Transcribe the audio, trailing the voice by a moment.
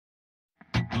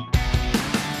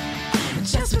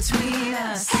Just between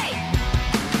us. Hey.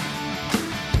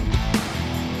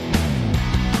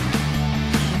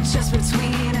 Just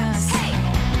between us. Hey.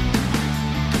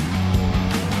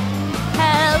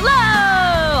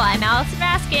 Hello! I'm Allison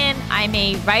Raskin. I'm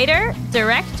a writer,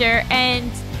 director,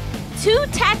 and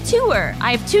tattooer.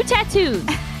 I have 2 tattoos.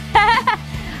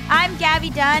 I'm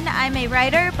Gabby Dunn. I'm a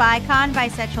writer,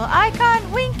 bisexual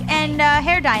icon, wink, and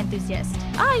hair dye enthusiast.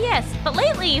 Ah, yes. But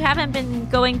lately you haven't been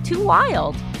going too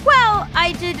wild. Well,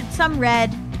 I did some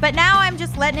red, but now I'm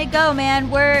just letting it go, man.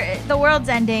 The world's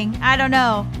ending. I don't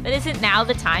know. But isn't now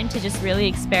the time to just really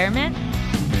experiment?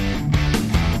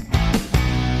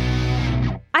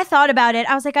 I thought about it.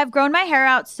 I was like, I've grown my hair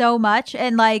out so much,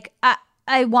 and like,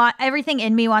 I want everything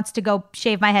in me wants to go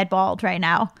shave my head bald right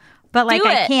now, but like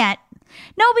I can't.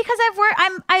 No, because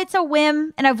it's a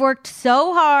whim, and I've worked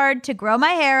so hard to grow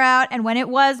my hair out, and when it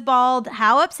was bald,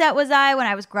 how upset was I when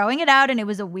I was growing it out and it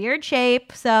was a weird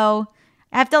shape? So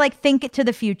I have to like think it to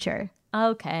the future.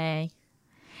 Okay.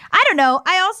 I don't know.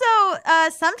 I also,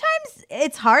 sometimes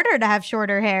it's harder to have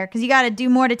shorter hair because you got to do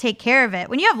more to take care of it.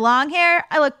 When you have long hair,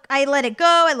 I let it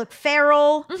go. I look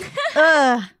feral. Ugh.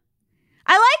 I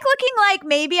like looking like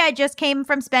maybe I just came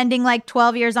from spending like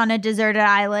 12 years on a deserted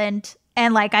island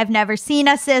and like I've never seen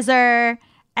a scissor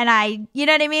and you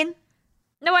know what I mean?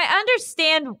 No, I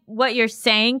understand what you're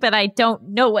saying, but I don't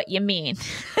know what you mean.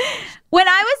 When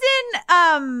I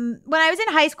was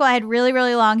in high school, I had really,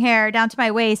 really long hair down to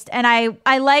my waist, and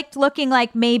I liked looking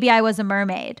like maybe I was a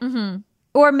mermaid,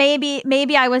 or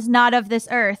maybe I was not of this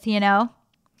earth, you know.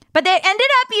 But they ended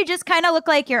up you just kind of look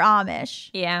like you're Amish.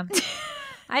 Yeah,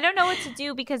 I don't know what to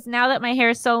do because now that my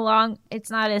hair is so long, it's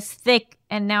not as thick,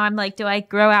 and now I'm like, do I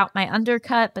grow out my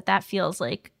undercut? But that feels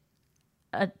like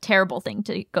a terrible thing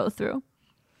to go through.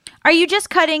 Are you just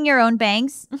cutting your own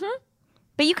bangs? Mm-hmm.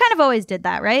 But you kind of always did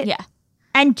that, right? Yeah.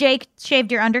 And Jake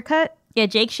shaved your undercut? Yeah,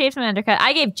 Jake shaved my undercut.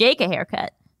 I gave Jake a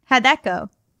haircut. How'd that go?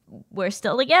 We're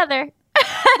still together.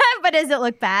 But does it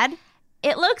look bad?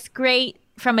 It looks great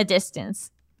from a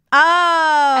distance.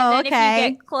 Oh, and then okay.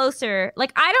 if you get closer,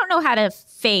 like I don't know how to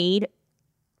fade.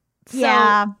 So,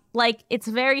 yeah. Like it's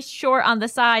very short on the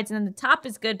sides and then the top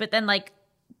is good, but then like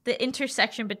the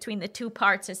intersection between the two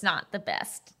parts is not the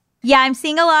best. Yeah, I'm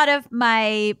seeing a lot of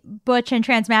my butch and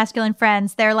transmasculine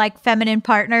friends. They're like feminine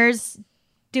partners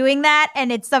doing that,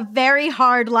 and it's a very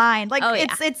hard line. Like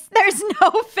it's there's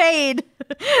no fade.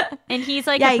 And he's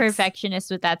like Yikes. a perfectionist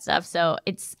with that stuff, so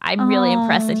I'm really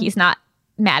impressed that he's not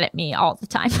mad at me all the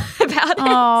time about it.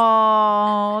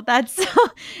 Oh, that's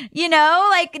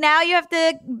like now you have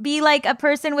to be like a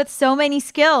person with so many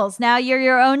skills. Now you're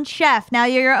your own chef. Now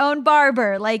you're your own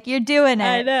barber. Like you're doing it.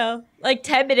 I know. Like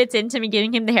 10 minutes into me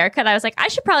giving him the haircut, I was like, I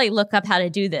should probably look up how to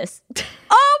do this.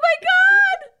 Oh my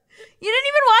God. You didn't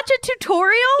even watch a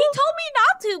tutorial? He told me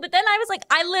not to, but then I was like,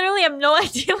 I literally have no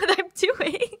idea what I'm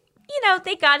doing.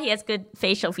 Thank God he has good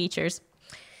facial features.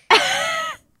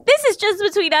 This is Just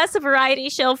Between Us, a variety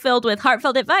show filled with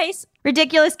heartfelt advice,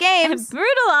 ridiculous games, and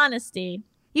brutal honesty.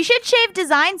 You should shave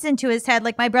designs into his head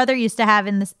like my brother used to have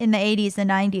in the 80s and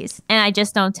 90s. And I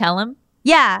just don't tell him?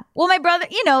 Yeah. Well, my brother,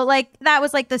 like that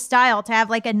was like the style to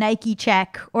have like a Nike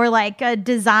check or like a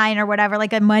design or whatever,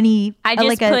 like a money. I just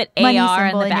like put a money AR in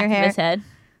symbol the back your of hair. his head.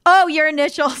 Oh, your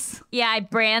initials. Yeah, I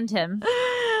brand him.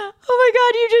 Oh my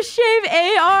God, you just shave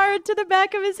AR to the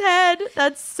back of his head.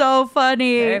 That's so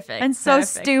funny. Perfect. And so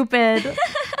stupid.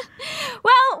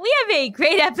 Well, we have a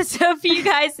great episode for you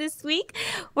guys this week.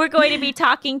 We're going to be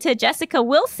talking to Jessica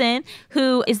Wilson,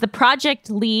 who is the project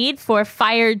lead for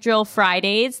Fire Drill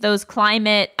Fridays, those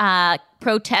climate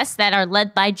protests that are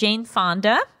led by Jane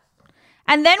Fonda.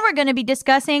 And then we're going to be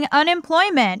discussing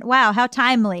unemployment. Wow, how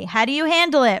timely. How do you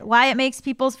handle it? Why it makes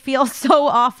people feel so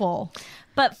awful.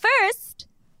 But first,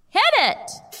 hit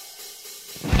it!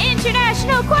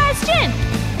 International question!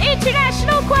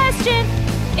 International question!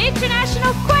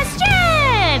 International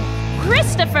question!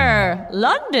 Christopher,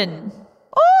 London.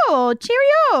 Oh,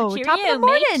 cheerio. Cheerio, top of the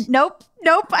morning. mate.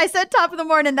 Nope. I said top of the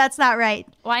morning. That's not right.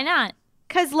 Why not?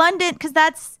 Because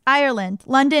that's Ireland.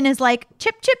 London is like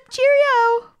chip, chip,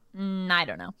 cheerio. I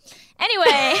don't know.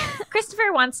 Anyway,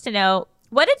 Christopher wants to know,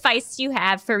 what advice do you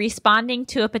have for responding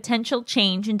to a potential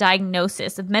change in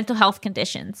diagnosis of mental health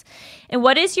conditions? And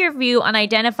what is your view on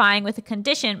identifying with a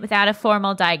condition without a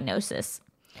formal diagnosis?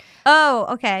 Oh,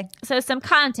 okay. So some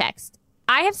context.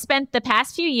 I have spent the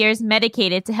past few years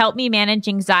medicated to help me manage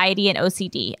anxiety and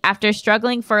OCD after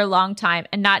struggling for a long time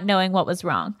and not knowing what was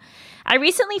wrong. I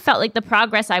recently felt like the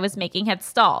progress I was making had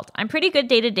stalled. I'm pretty good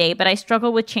day to day, but I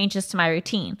struggle with changes to my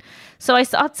routine. So I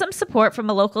sought some support from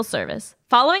a local service.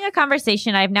 Following a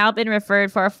conversation, I have now been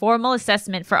referred for a formal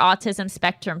assessment for autism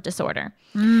spectrum disorder.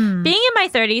 Being in my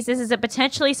 30s, this is a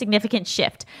potentially significant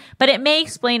shift, but it may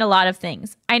explain a lot of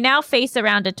things. I now face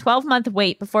around a 12-month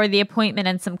wait before the appointment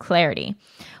and some clarity.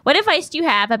 What advice do you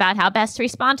have about how best to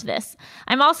respond to this?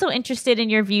 I'm also interested in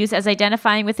your views as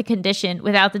identifying with the condition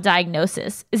without the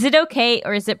diagnosis. Is it okay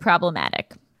or is it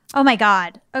problematic? Oh my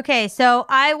God. Okay, so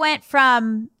I went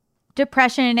from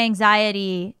depression and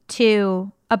anxiety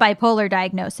to a bipolar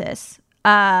diagnosis,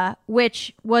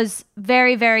 which was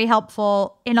very, very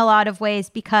helpful in a lot of ways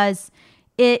because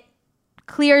it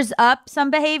clears up some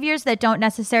behaviors that don't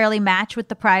necessarily match with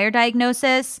the prior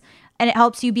diagnosis, and it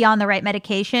helps you be on the right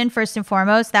medication. First and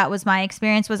foremost, that was my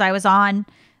experience, was I was on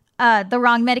the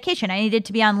wrong medication. I needed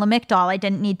to be on Lamictal. I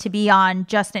didn't need to be on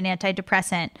just an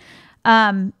antidepressant.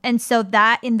 And so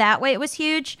that in that way, it was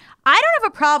huge. I don't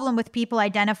have a problem with people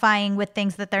identifying with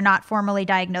things that they're not formally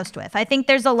diagnosed with. I think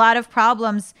there's a lot of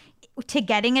problems to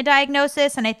getting a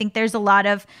diagnosis. And I think there's a lot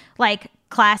of like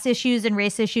class issues and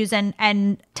race issues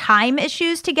and time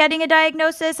issues to getting a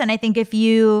diagnosis. And I think if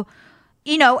you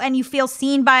know, and you feel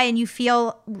seen by, and you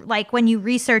feel like when you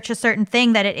research a certain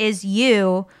thing that it is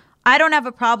you, I don't have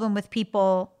a problem with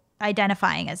people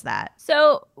identifying as that.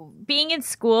 So being in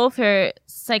school for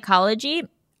psychology,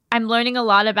 I'm learning a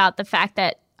lot about the fact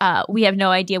that we have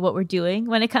no idea what we're doing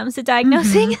when it comes to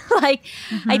diagnosing. I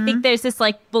think there's this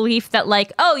like belief that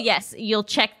like, oh yes, you'll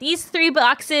check these 3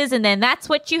 boxes and then that's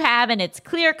what you have and it's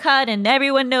clear cut and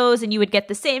everyone knows and you would get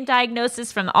the same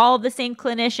diagnosis from all of the same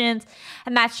clinicians.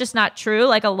 And that's just not true.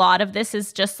 Like a lot of this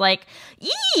is just like,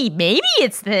 maybe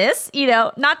it's this, you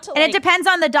know, not to. And it depends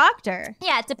on the doctor.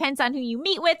 Yeah, it depends on who you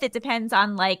meet with. It depends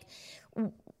on like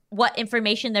what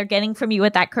information they're getting from you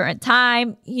at that current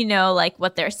time, you know, like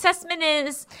what their assessment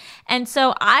is. And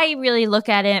so I really look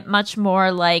at it much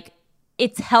more like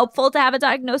it's helpful to have a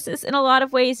diagnosis in a lot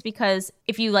of ways, because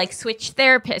if you like switch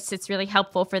therapists, it's really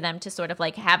helpful for them to sort of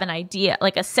like have an idea,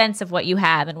 like a sense of what you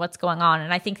have and what's going on.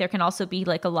 And I think there can also be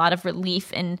like a lot of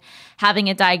relief in having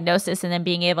a diagnosis and then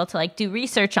being able to like do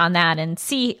research on that and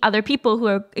see other people who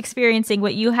are experiencing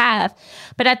what you have.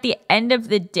 But at the end of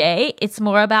the day, it's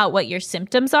more about what your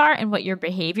symptoms are and what your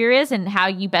behavior is and how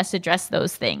you best address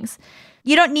those things.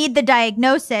 You don't need the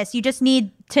diagnosis. You just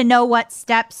need to know what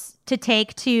steps to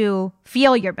take to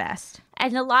feel your best.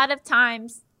 And a lot of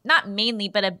times, not mainly,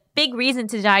 but a big reason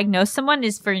to diagnose someone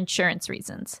is for insurance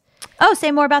reasons. Oh, say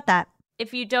more about that.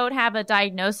 If you don't have a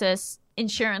diagnosis,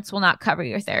 insurance will not cover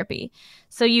your therapy.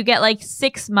 So you get like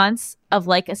 6 months of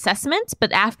like assessment,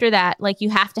 but after that, like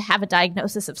you have to have a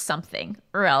diagnosis of something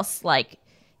or else like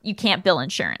you can't bill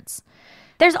insurance.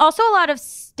 There's also a lot of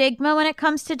stigma when it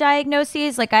comes to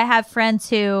diagnoses. Like I have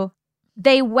friends who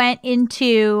they went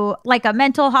into like a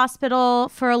mental hospital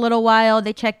for a little while.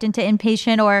 They checked into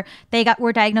inpatient, or they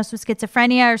were diagnosed with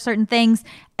schizophrenia or certain things.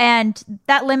 And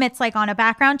that limits like on a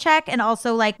background check. And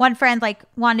also like one friend like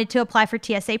wanted to apply for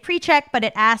TSA pre-check, but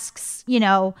it asks, you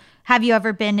know, have you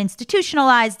ever been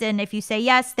institutionalized? And if you say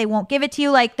yes, they won't give it to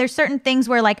you. Like there's certain things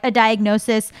where like a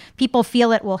diagnosis, people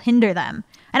feel it will hinder them.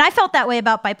 And I felt that way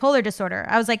about bipolar disorder.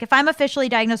 I was like, if I'm officially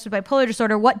diagnosed with bipolar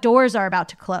disorder, what doors are about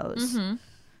to close?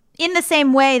 In the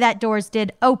same way that doors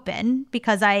did open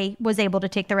because I was able to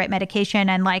take the right medication,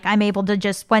 and like I'm able to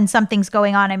just, when something's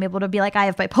going on, I'm able to be like, I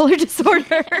have bipolar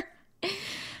disorder.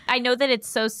 I know that it's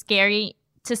so scary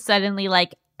to suddenly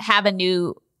like have a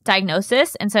new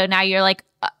diagnosis. And so now you're like,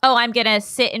 oh, I'm going to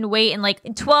sit and wait. And like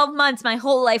in 12 months, my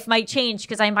whole life might change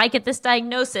because I might get this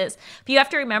diagnosis. But you have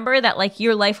to remember that like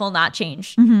your life will not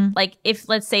change. Like if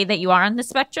let's say that you are on the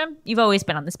spectrum, you've always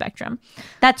been on the spectrum.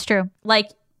 That's true. Like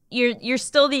you're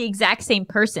still the exact same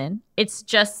person. It's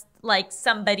just like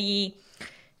somebody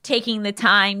taking the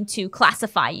time to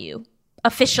classify you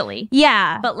officially.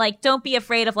 Yeah. But like, don't be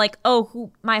afraid of like,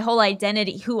 oh, my whole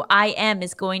identity, who I am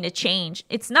is going to change.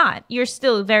 It's not. You're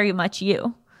still very much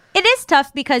you. It is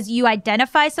tough because you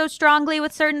identify so strongly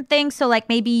with certain things. So like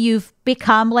maybe you've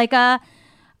become like an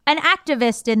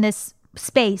activist in this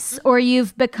space, or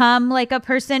you've become like a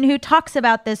person who talks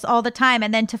about this all the time.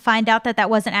 And then to find out that that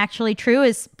wasn't actually true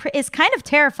is kind of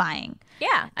terrifying.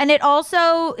 Yeah. And it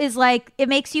also is like, it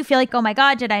makes you feel like, oh my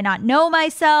God, did I not know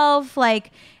myself?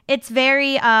 Like it's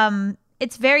very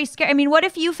scary. I mean, what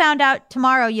if you found out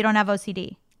tomorrow you don't have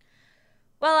OCD?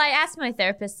 Well, I asked my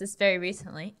therapist this very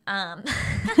recently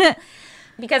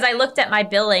because I looked at my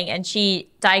billing and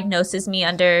she diagnoses me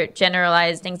under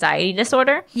generalized anxiety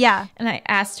disorder. Yeah. And I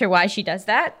asked her why she does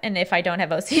that and if I don't have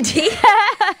OCD.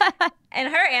 And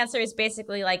her answer is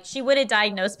basically like she wouldn't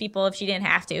diagnose people if she didn't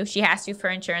have to. She has to for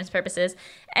insurance purposes.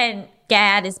 And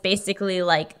GAD is basically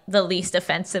like the least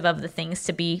offensive of the things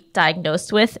to be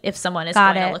diagnosed with if someone is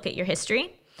going to look at your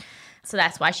history. So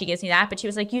that's why she gives me that. But she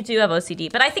was like, you do have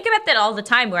OCD. But I think about that all the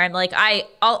time where I'm like,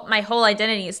 my whole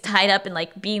identity is tied up in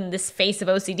like being this face of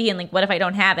OCD and like, what if I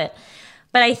don't have it?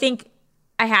 But I think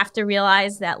I have to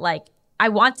realize that like, I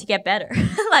want to get better.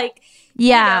 Like,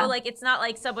 yeah, you know, like it's not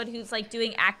like someone who's like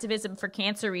doing activism for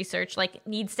cancer research, like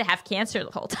needs to have cancer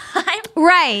the whole time.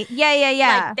 Right.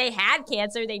 Yeah. Like they had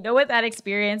cancer. They know what that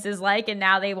experience is like. And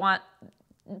now they want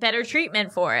better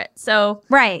treatment for it. So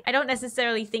right. I don't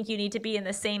necessarily think you need to be in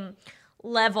the same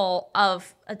level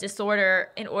of a disorder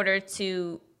in order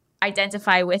to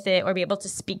identify with it or be able to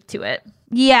speak to it.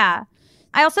 Yeah.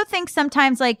 I also think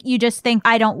sometimes like you just think,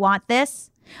 I don't want this.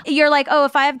 You're like, oh,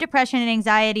 if I have depression and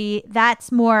anxiety,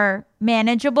 that's more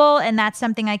manageable and that's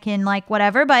something I can like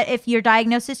whatever. But if your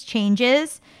diagnosis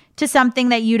changes to something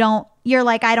that you're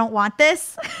like, I don't want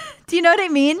this. Do you know what I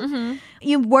mean? Mm-hmm.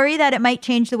 You worry that it might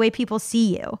change the way people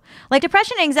see you. Like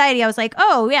depression and anxiety, I was like,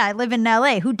 oh yeah, I live in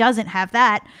LA. Who doesn't have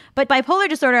that? But bipolar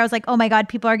disorder, I was like, oh my God,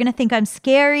 people are going to think I'm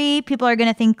scary. People are going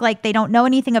to think like they don't know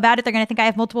anything about it. They're going to think I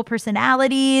have multiple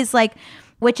personalities. Like,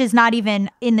 which is not even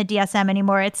in the DSM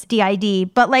anymore. It's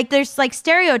DID. But like there's like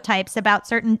stereotypes about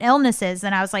certain illnesses.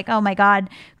 And I was like, oh my God,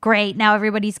 great. Now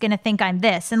everybody's going to think I'm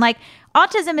this. And like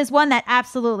autism is one that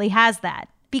absolutely has that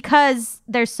because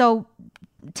there's so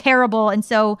terrible and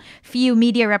so few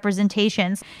media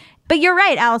representations. But you're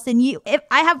right, Allison. If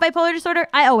I have bipolar disorder,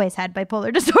 I always had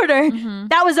bipolar disorder. Mm-hmm.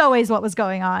 That was always what was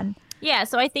going on. Yeah.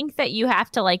 So I think that you have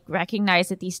to like recognize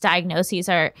that these diagnoses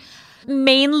are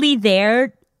mainly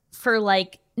there for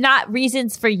like not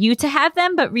reasons for you to have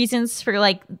them, but reasons for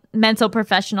like mental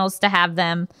professionals to have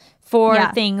them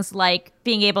for things like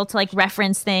being able to like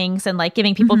reference things and like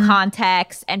giving people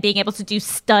context and being able to do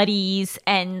studies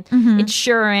and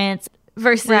insurance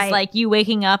versus like you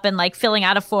waking up and like filling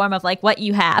out a form of like what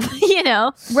you have, you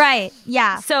know? Right.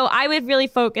 Yeah. So I would really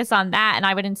focus on that. And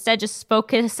I would instead just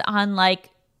focus on like,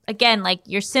 again, like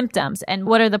your symptoms and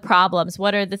what are the problems?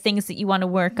 What are the things that you want to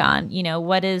work on? You know,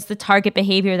 what is the target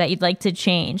behavior that you'd like to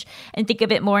change? And think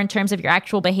of it more in terms of your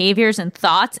actual behaviors and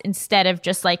thoughts instead of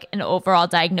just like an overall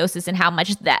diagnosis and how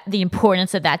much that the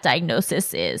importance of that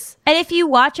diagnosis is. And if you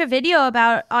watch a video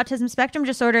about autism spectrum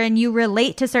disorder and you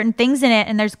relate to certain things in it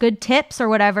and there's good tips or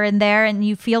whatever in there and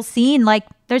you feel seen, like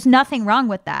there's nothing wrong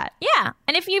with that. Yeah.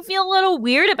 And if you feel a little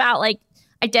weird about like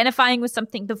identifying with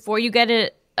something before you get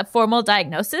a formal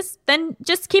diagnosis, then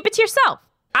just keep it to yourself.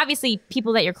 Obviously,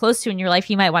 people that you're close to in your life,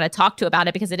 you might want to talk to about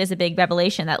it because it is a big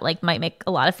revelation that like might make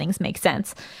a lot of things make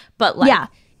sense. But like,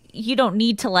 you don't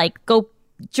need to like go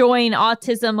join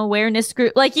autism awareness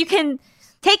group. Like you can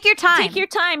take your time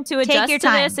to adjust to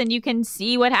this and you can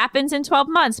see what happens in 12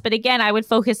 months. But again, I would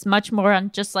focus much more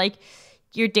on just like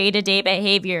your day-to-day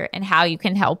behavior and how you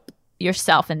can help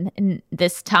yourself in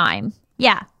this time.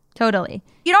 Yeah. Totally.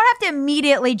 You don't have to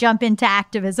immediately jump into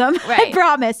activism. Right. I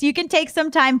promise. You can take some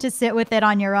time to sit with it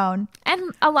on your own. And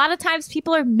a lot of times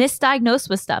people are misdiagnosed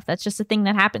with stuff. That's just a thing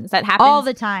that happens. That happens all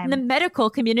the time. In the medical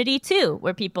community too,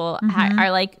 where people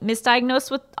are like misdiagnosed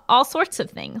with all sorts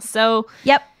of things. So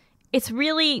it's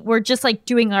really, we're just like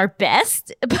doing our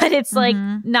best, but it's like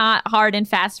not hard and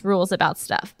fast rules about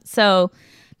stuff. So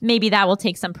maybe that will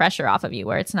take some pressure off of you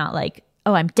where it's not like,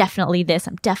 oh, I'm definitely this,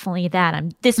 I'm definitely that,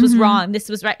 this was wrong, this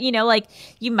was right. You know, like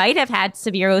you might have had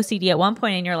severe OCD at one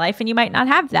point in your life and you might not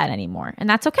have that anymore. And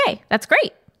that's okay. That's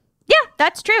great. Yeah,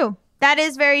 that's true. That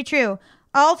is very true.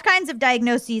 All kinds of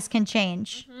diagnoses can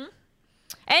change.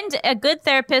 And a good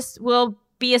therapist will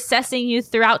be assessing you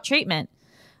throughout treatment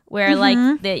where like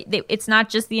it's not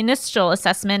just the initial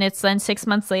assessment. It's then 6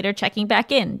 months later checking back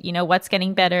in. You know, what's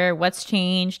getting better? What's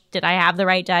changed? Did I have the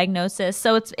right diagnosis?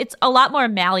 So it's a lot more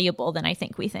malleable than I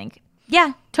think we think.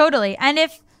 Yeah, totally. And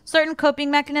if certain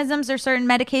coping mechanisms or certain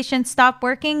medications stop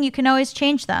working, you can always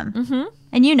change them.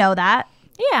 And you know that.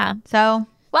 Yeah. So,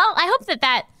 well, I hope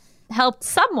that helped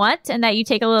somewhat and that you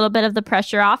take a little bit of the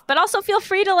pressure off, but also feel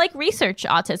free to like research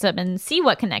autism and see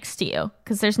what connects to you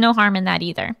because there's no harm in that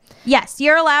either. Yes,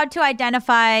 you're allowed to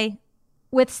identify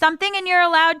with something and you're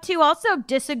allowed to also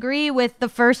disagree with the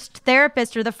first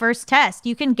therapist or the first test.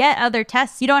 You can get other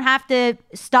tests. You don't have to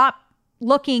stop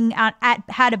looking at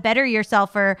how to better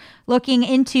yourself or looking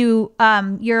into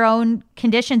your own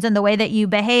conditions and the way that you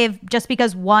behave just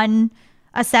because one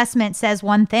assessment says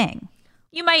one thing.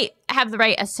 You might have the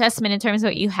right assessment in terms of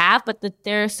what you have, but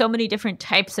there are so many different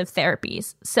types of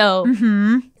therapies. So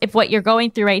if what you're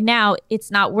going through right now,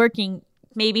 it's not working,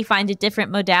 maybe find a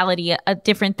different modality, a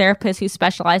different therapist who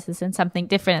specializes in something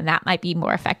different, and that might be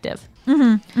more effective.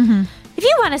 If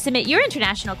you want to submit your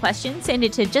international question, send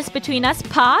it to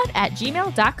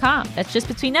justbetweenuspod@gmail.com. That's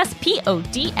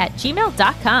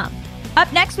justbetweenuspod@gmail.com.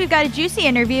 Up next, we've got a juicy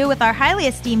interview with our highly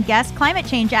esteemed guest, climate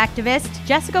change activist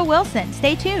Jessica Wilson.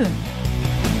 Stay tuned.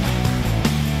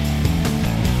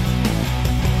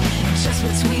 Just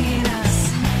between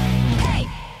us. Hey.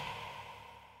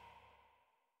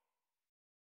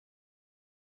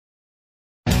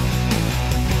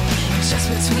 Just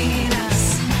between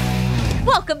us.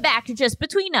 Welcome back to Just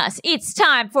Between Us. It's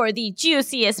time for the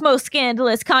juiciest, most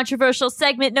scandalous, controversial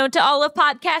segment known to all of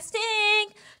podcasting.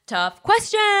 Tough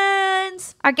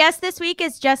questions. Our guest this week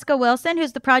is Jessica Wilson,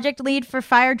 who's the project lead for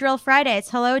Fire Drill Fridays.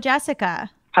 Hello, Jessica.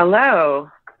 Hello.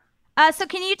 So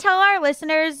can you tell our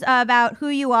listeners about who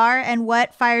you are and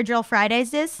what Fire Drill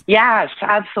Fridays is? Yes,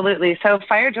 absolutely. So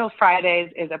Fire Drill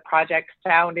Fridays is a project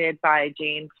founded by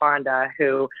Jane Fonda,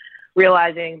 who,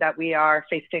 realizing that we are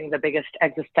facing the biggest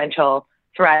existential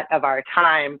threat of our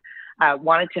time,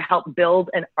 wanted to help build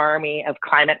an army of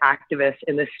climate activists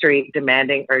in the street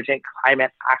demanding urgent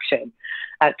climate action.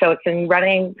 So it's been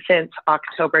running since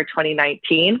October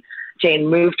 2019. Jane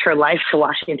moved her life to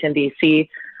Washington, D.C.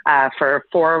 For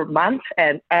 4 months,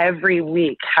 and every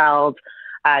week held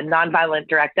nonviolent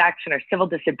direct action or civil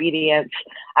disobedience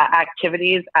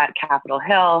activities at Capitol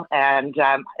Hill, and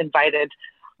invited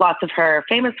lots of her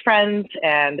famous friends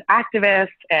and activists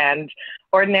and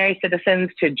ordinary citizens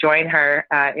to join her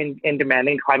in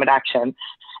demanding climate action.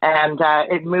 And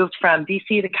it moved from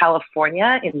DC to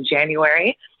California in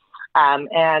January.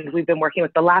 And we've been working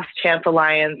with the Last Chance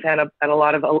Alliance and a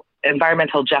lot of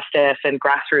environmental justice and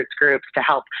grassroots groups to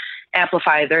help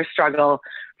amplify their struggle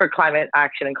for climate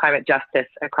action and climate justice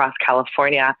across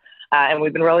California. And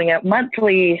we've been rolling out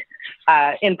monthly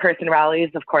in-person rallies,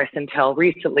 of course, until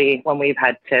recently when we've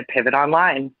had to pivot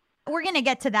online. We're going to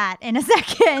get to that in a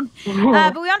second.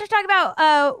 But we want to talk about,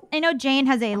 I know Jane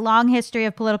has a long history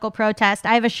of political protest.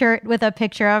 I have a shirt with a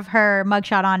picture of her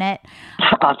mugshot on it.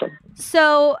 Awesome.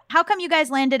 So how come you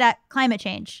guys landed at climate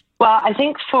change? Well, I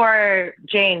think for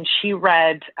Jane, she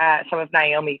read some of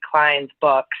Naomi Klein's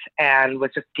books and was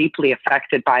just deeply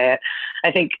affected by it.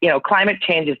 I think, climate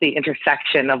change is the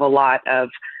intersection of a lot of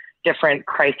different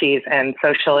crises and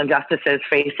social injustices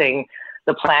facing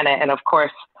the planet. And of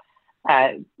course,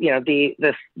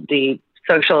 the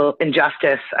social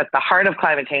injustice at the heart of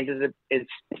climate change is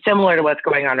similar to what's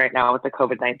going on right now with the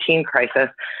COVID-19 crisis.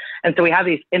 And so we have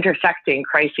these intersecting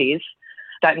crises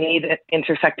that need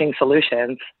intersecting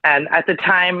solutions. And at the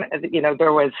time,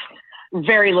 there was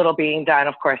very little being done,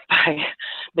 of course, by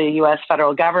the U.S.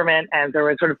 federal government. And there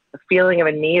was sort of a feeling of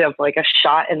a need of like a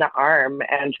shot in the arm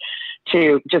and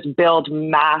to just build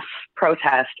mass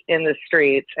protest in the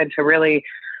streets and to really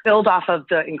build off of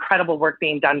the incredible work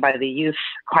being done by the youth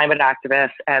climate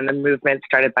activists and the movement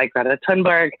started by Greta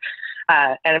Thunberg.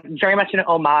 And very much an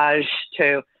homage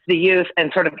to the youth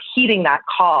and sort of heeding that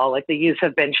call. Like the youth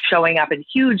have been showing up in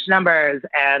huge numbers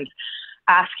and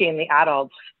asking the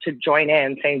adults to join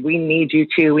in, saying, we need you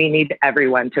too. We need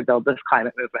everyone to build this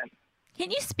climate movement. Can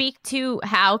you speak to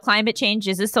how climate change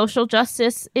is a social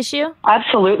justice issue?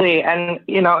 Absolutely. And,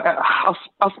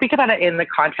 I'll speak about it in the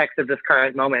context of this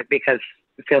current moment because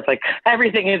it feels like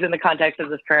everything is in the context of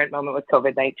this current moment with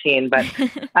COVID-19. But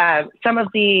some of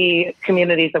the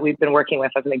communities that we've been working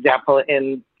with, as an example,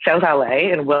 in South LA,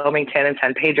 in Wilmington and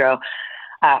San Pedro,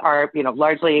 are,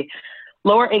 largely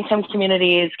lower income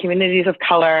communities of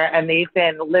color, and they've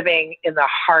been living in the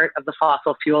heart of the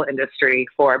fossil fuel industry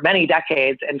for many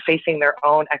decades and facing their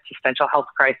own existential health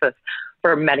crisis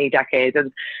for many decades.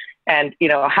 And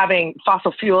having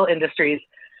fossil fuel industries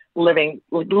living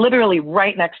literally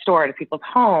right next door to people's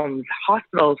homes,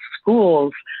 hospitals,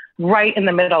 schools, right in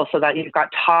the middle, so that you've got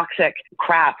toxic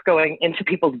crap going into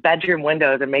people's bedroom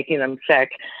windows and making them sick.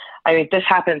 I mean, this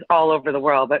happens all over the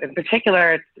world, but in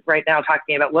particular, right now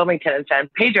talking about Wilmington and San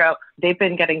Pedro, they've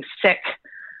been getting sick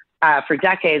for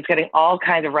decades, getting all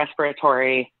kinds of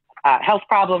respiratory health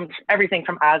problems, everything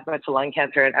from asthma to lung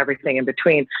cancer and everything in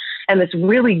between. And this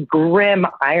really grim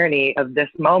irony of this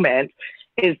moment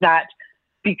is that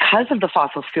because of the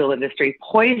fossil fuel industry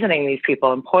poisoning these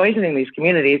people and poisoning these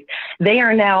communities, they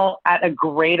are now at a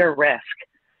greater risk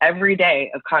every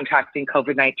day of contracting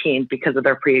COVID-19 because of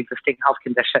their pre-existing health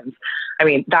conditions. I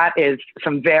mean, that is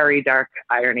some very dark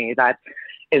irony that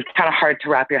is kind of hard to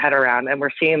wrap your head around. And we're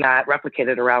seeing that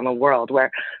replicated around the world, where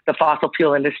the fossil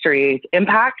fuel industry's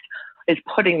impact is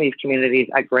putting these communities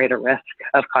at greater risk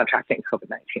of contracting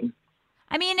COVID-19.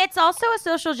 I mean, it's also a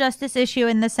social justice issue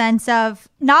in the sense of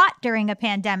not during a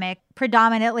pandemic,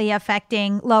 predominantly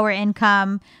affecting lower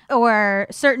income or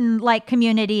certain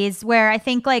communities where I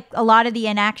think a lot of the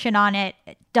inaction on it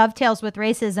dovetails with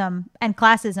racism and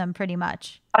classism pretty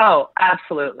much. Oh,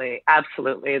 absolutely.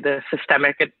 Absolutely. The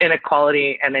systemic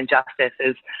inequality and injustice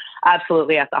is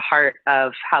absolutely at the heart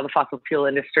of how the fossil fuel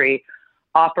industry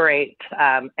operates,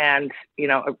 and,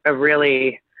 a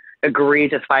really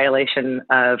egregious violation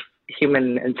of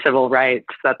human and civil rights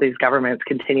that these governments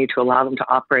continue to allow them to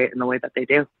operate in the way that they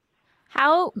do.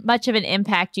 How much of an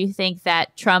impact do you think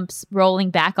that Trump's rolling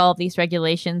back all of these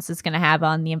regulations is going to have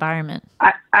on the environment?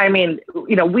 I mean,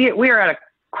 we are at a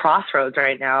crossroads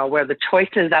right now where the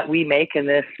choices that we make in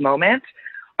this moment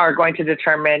are going to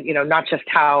determine, not just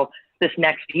how this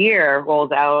next year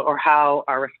rolls out or how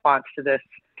our response to the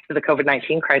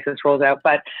COVID-19 crisis rolls out,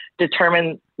 but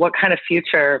determine what kind of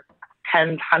future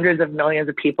tens, hundreds of millions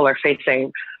of people are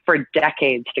facing for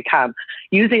decades to come.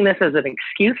 Using this as an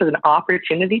excuse, as an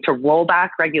opportunity to roll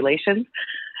back regulations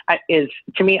is,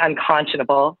 to me,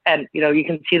 unconscionable. And, you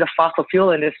can see the fossil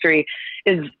fuel industry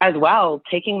is as well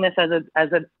taking this as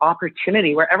an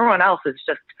opportunity where everyone else is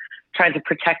just trying to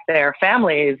protect their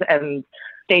families and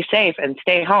stay safe and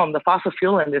stay home. The fossil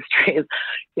fuel industry is,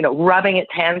 rubbing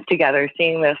its hands together,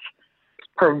 seeing this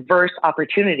perverse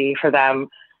opportunity for them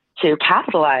to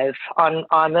capitalize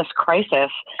on this crisis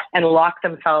and lock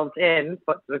themselves in,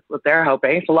 what they're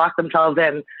hoping, to lock themselves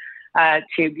in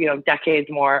to, decades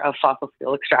more of fossil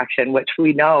fuel extraction, which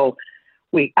we know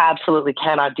we absolutely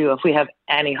cannot do if we have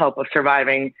any hope of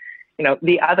surviving,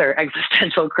 the other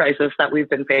existential crisis that we've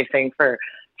been facing for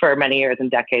many years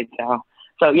and decades now.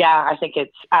 So, yeah, I think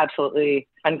it's absolutely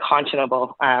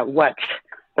unconscionable what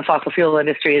the fossil fuel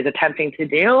industry is attempting to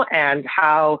do and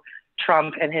how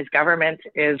Trump and his government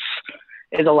is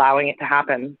allowing it to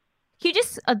happen. Can you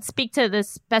just speak to the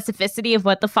specificity of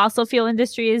what the fossil fuel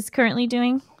industry is currently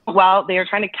doing? Well, they are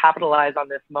trying to capitalize on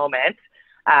this moment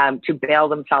to bail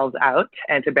themselves out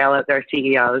and to bail out their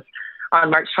CEOs. On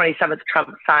March 27th,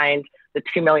 Trump signed the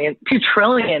 $2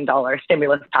 trillion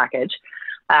stimulus package.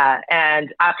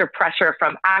 And after pressure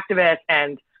from activists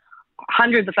and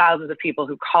hundreds of thousands of people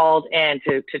who called in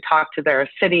to talk to their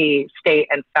city, state,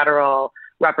 and federal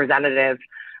representatives,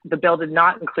 the bill did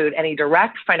not include any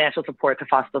direct financial support to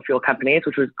fossil fuel companies,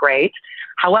 which was great.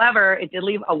 However, it did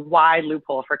leave a wide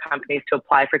loophole for companies to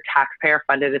apply for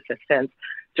taxpayer-funded assistance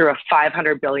through a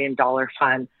 $500 billion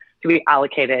fund to be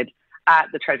allocated at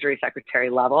the Treasury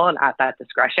Secretary level and at that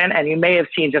discretion. And you may have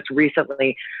seen just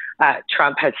recently,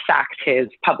 Trump has sacked his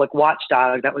public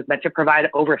watchdog that was meant to provide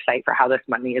oversight for how this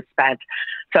money is spent.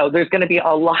 So there's going to be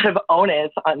a lot of onus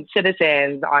on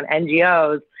citizens, on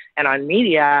NGOs, and on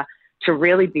media to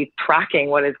really be tracking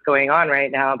what is going on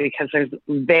right now, because there's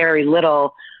very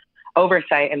little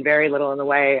oversight and very little in the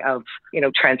way of,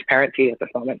 transparency at this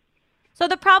moment. So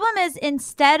the problem is,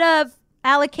 instead of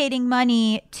allocating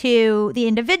money to the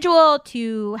individual,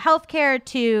 to healthcare,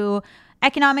 to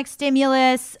economic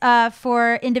stimulus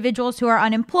for individuals who are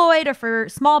unemployed or for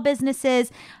small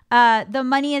businesses, the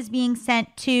money is being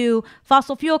sent to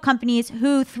fossil fuel companies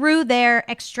who, through their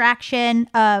extraction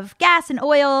of gas and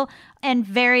oil and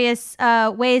various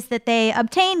ways that they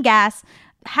obtain gas,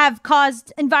 have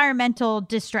caused environmental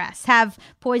distress, have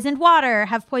poisoned water,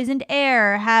 have poisoned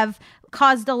air, have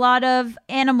caused a lot of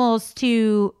animals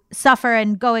to suffer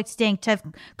and go extinct, have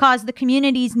caused the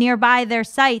communities nearby their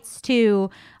sites to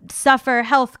suffer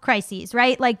health crises,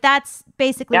 right? Like, that's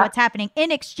basically what's happening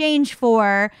in exchange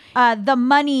for the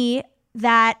money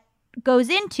that goes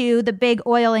into the big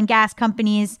oil and gas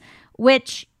companies,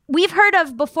 which we've heard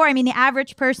of before. I mean, the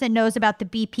average person knows about the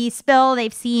BP spill.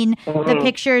 They've seen the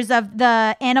pictures of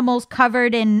the animals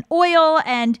covered in oil,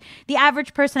 and the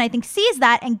average person, I think, sees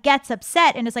that and gets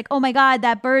upset and is like, oh my God,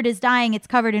 that bird is dying. It's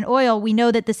covered in oil. We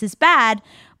know that this is bad.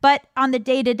 But on the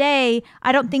day-to-day,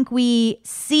 I don't think we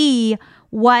see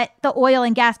what the oil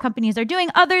and gas companies are doing,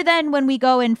 other than when we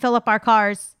go and fill up our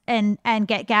cars and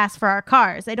get gas for our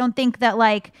cars. I don't think that,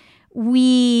 like,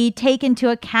 we take into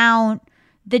account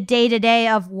the day-to-day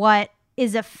of what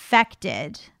is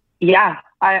affected. Yeah,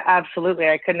 I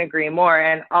couldn't agree more.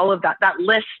 And all of that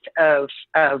list of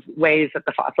ways that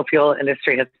the fossil fuel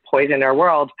industry has poisoned our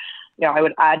world, I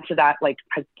would add to that, like,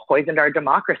 has poisoned our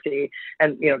democracy.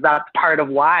 And, that's part of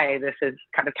why this is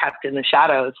kind of kept in the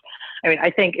shadows. I mean, I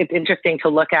think it's interesting to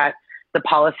look at the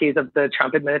policies of the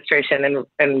Trump administration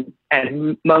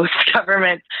and most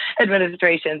government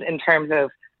administrations in terms of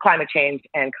climate change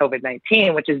and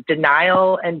COVID-19, which is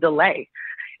denial and delay.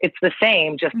 It's the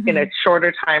same, just in a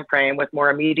shorter time frame with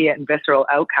more immediate and visceral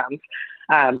outcomes.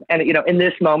 And, in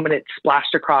this moment, it's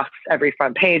splashed across every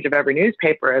front page of every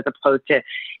newspaper as opposed to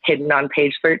hidden on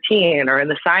page 13 or in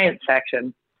the science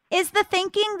section. Is the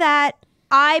thinking that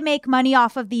I make money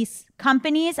off of these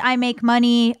companies. I make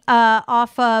money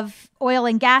off of oil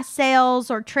and gas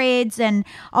sales or trades. And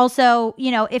also,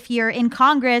 if you're in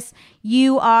Congress,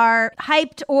 you are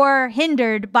hyped or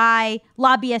hindered by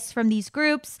lobbyists from these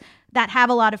groups that have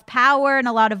a lot of power and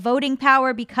a lot of voting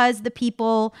power because the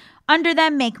people under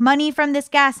them make money from this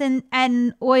gas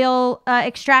and oil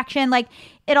extraction. Like,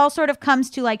 it all sort of comes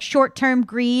to like short-term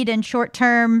greed and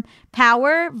short-term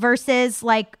power versus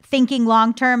like thinking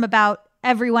long-term about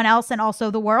everyone else and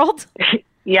also the world.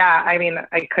 Yeah, I mean,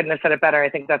 I couldn't have said it better. I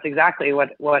think that's exactly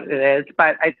what it is.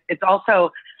 But it's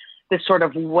also this sort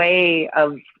of way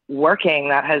of working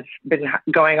that has been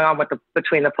going on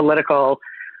between the political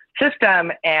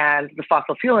system and the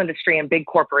fossil fuel industry and big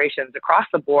corporations across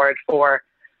the board for,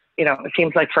 it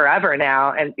seems like forever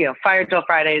now. And, Fire Drill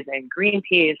Fridays and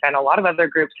Greenpeace and a lot of other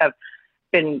groups have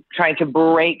been trying to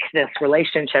break this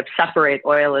relationship, separate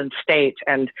oil and state,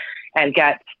 and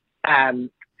get,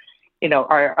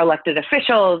 our elected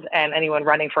officials and anyone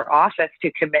running for office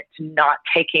to commit to not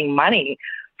taking money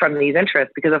from these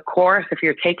interests. Because, of course, if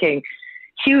you're taking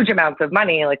huge amounts of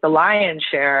money, like the lion's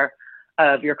share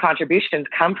of your contributions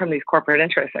come from these corporate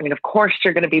interests, I mean, of course,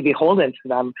 you're going to be beholden to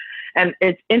them. And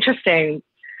it's interesting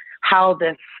how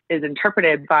this is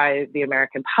interpreted by the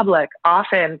American public.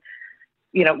 Often,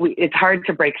 it's hard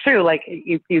to break through. Like,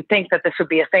 you think that this would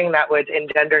be a thing that would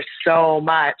engender so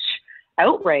much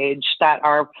outrage that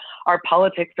our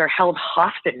politics are held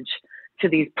hostage to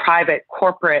these private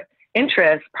corporate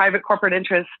interests,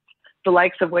 the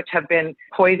likes of which have been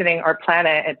poisoning our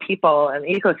planet and people and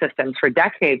ecosystems for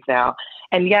decades now.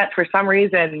 And yet, for some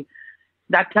reason,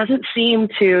 that doesn't seem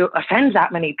to offend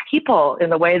that many people in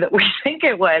the way that we think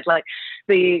it would. Like,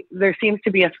 there seems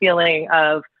to be a feeling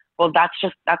of, well, that's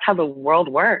how the world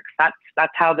works.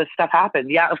 That's how this stuff happens.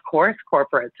 Yeah, of course,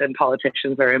 corporates and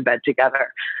politicians are in bed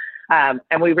together.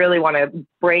 And we really want to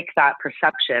break that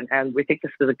perception. And we think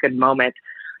this is a good moment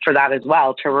for that as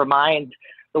well, to remind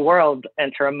the world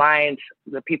and to remind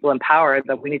the people in power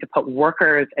that we need to put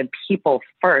workers and people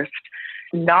first,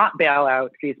 not bail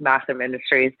out these massive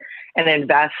industries, and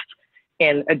invest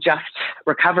in a just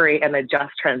recovery and a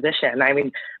just transition. I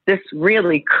mean, this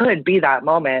really could be that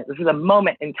moment. This is a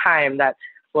moment in time that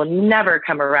will never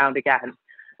come around again.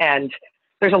 And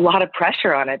there's a lot of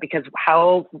pressure on it because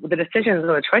how the decisions and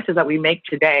the choices that we make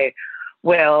today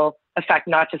will affect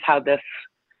not just how this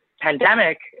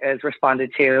pandemic is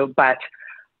responded to, but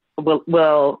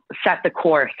will set the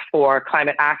course for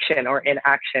climate action or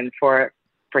inaction for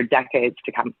decades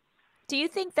to come. Do you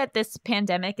think that this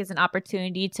pandemic is an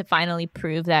opportunity to finally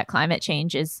prove that climate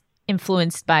change is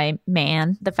influenced by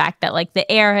man? The fact that like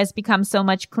the air has become so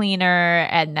much cleaner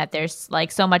and that there's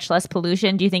like so much less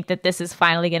pollution. Do you think that this is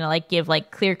finally going to like give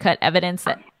like clear-cut evidence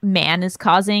that man is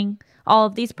causing all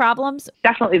of these problems?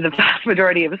 Definitely, the vast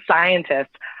majority of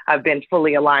scientists have been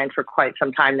fully aligned for quite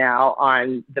some time now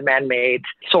on the man-made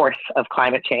source of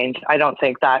climate change. I don't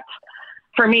think that,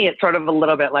 for me, it's sort of a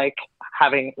little bit like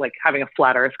having a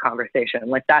flat Earth conversation.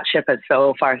 Like, that ship has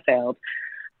so far sailed.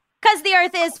 Because the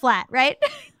Earth is flat, right?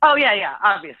 Oh yeah,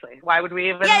 obviously. Why would we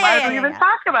even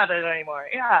talk about it anymore?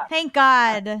 Yeah. Thank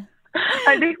God.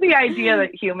 I think the idea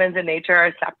that humans and nature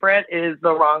are separate is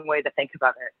the wrong way to think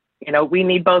about it. We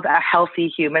need both a healthy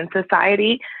human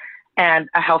society and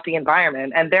a healthy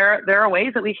environment. And there are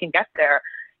ways that we can get there.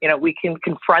 We can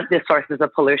confront the sources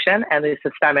of pollution and the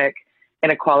systemic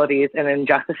inequalities and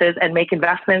injustices and make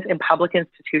investments in public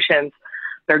institutions.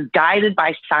 They're guided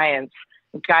by science,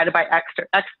 guided by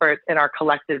experts in our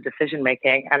collective decision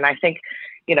making. And I think,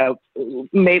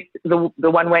 maybe the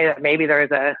one way that maybe there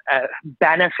is a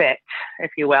benefit,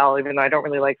 if you will, even though I don't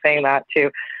really like saying that,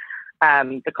 to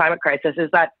the climate crisis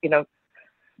is that,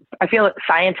 I feel that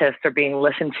scientists are being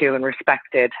listened to and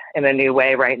respected in a new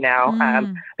way right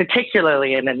now,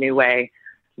 particularly in a new way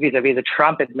vis-a-vis the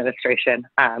Trump administration.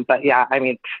 But yeah, I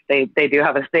mean, they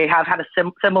have had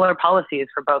similar policies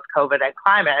for both COVID and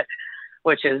climate,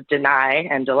 which is deny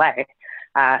and delay.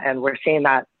 And we're seeing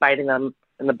that biting them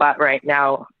in the butt right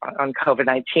now on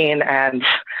COVID-19. And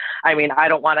I mean, I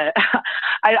don't want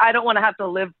to have to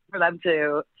live for them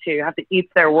to have to eat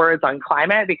their words on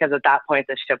climate, because at that point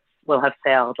the ship will have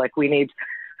sailed. Like, we need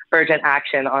urgent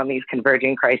action on these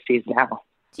converging crises now.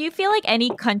 Do you feel like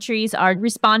any countries are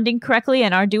responding correctly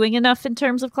and are doing enough in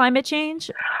terms of climate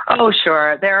change? Oh,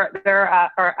 sure. There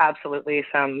are absolutely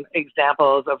some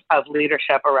examples of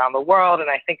leadership around the world.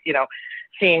 And I think,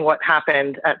 seeing what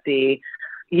happened at the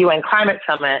UN Climate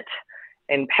Summit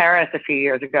in Paris a few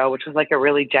years ago, which was like a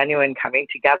really genuine coming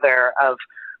together of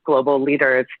global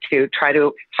leaders to try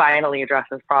to finally address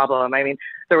this problem. I mean,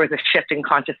 there was a shift in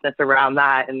consciousness around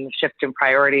that and a shift in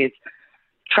priorities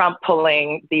Trump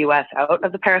pulling the U.S. out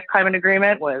of the Paris Climate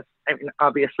Agreement was, I mean,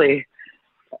 obviously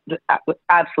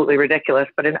absolutely ridiculous,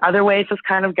 but in other ways has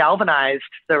kind of galvanized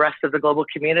the rest of the global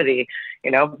community.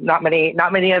 You know, not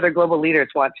many other global leaders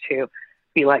want to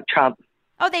be like Trump.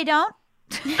 Oh, they don't?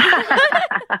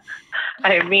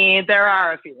 I mean, there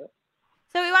are a few.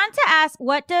 So we wanted to ask,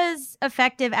 what does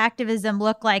effective activism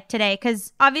look like today?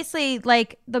 Because obviously,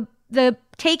 like, the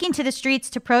taking to the streets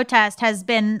to protest has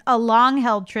been a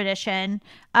long-held tradition,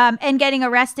 and getting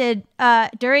arrested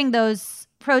during those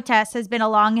protests has been a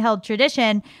long-held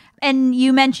tradition. And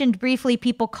you mentioned briefly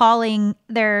people calling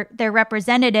their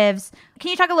representatives. Can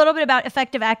you talk a little bit about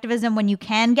effective activism when you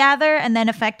can gather, and then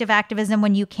effective activism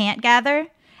when you can't gather,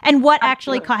 and what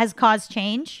actually has caused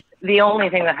change? The only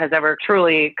thing that has ever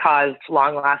truly caused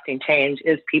long-lasting change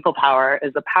is people power,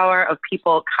 is the power of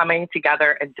people coming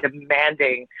together and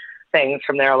demanding things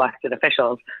from their elected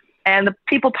officials. And the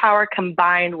people power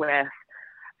combined with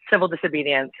civil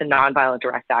disobedience and nonviolent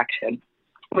direct action,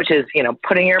 which is, you know,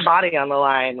 putting your body on the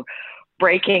line,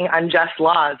 breaking unjust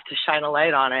laws to shine a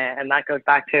light on it. And that goes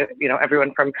back to, you know,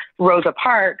 everyone from Rosa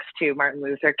Parks to Martin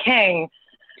Luther King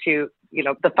to, you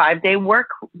know, the 5-day work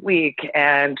week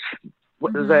and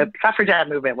the suffragette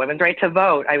movement, women's right to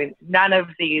vote. I mean, none of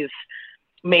these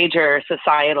major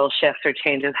societal shifts or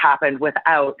changes happened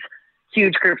without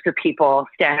huge groups of people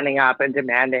standing up and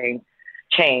demanding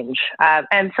change.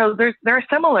 And so there are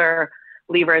similar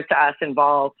levers to us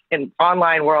involved in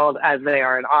online world as they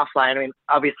are in offline. I mean,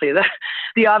 obviously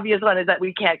the obvious one is that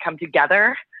we can't come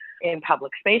together in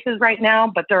public spaces right now,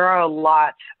 but there are a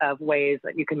lot of ways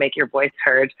that you can make your voice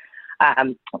heard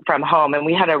from home. And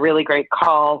we had a really great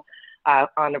call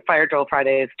on the Fire Drill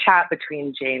Fridays chat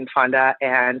between Jane Fonda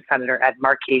and Senator Ed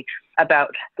Markey about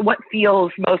what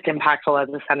feels most impactful as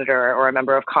a senator or a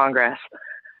member of Congress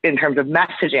in terms of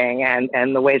messaging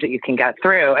and the ways that you can get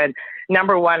through. And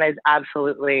number one is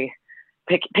absolutely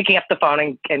picking up the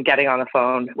phone and getting on the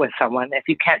phone with someone. If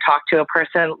you can't talk to a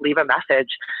person, leave a message.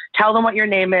 Tell them what your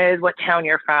name is, what town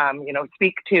you're from. You know,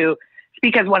 speak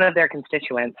as one of their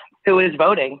constituents who is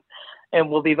voting and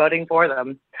will be voting for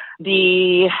them.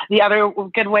 The other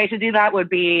good way to do that would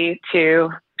be to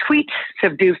tweet, to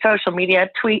do social media,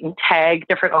 tweet and tag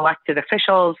different elected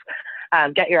officials.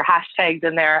 Get your hashtags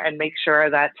in there and make sure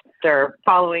that they're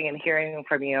following and hearing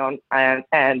from you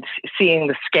and seeing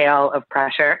the scale of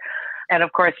pressure. And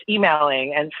of course,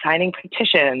 emailing and signing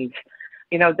petitions.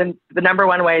 You know, the number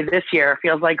one way this year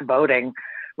feels like voting,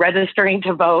 registering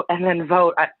to vote and then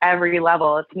vote at every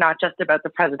level. It's not just about the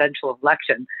presidential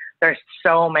election. There's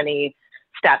so many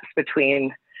steps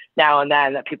between now and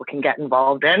then that people can get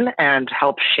involved in and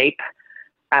help shape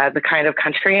the kind of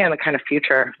country and the kind of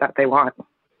future that they want.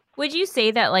 Would you say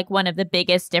that like one of the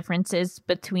biggest differences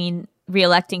between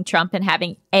reelecting Trump and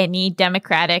having any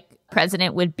Democratic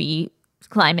president would be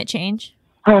climate change?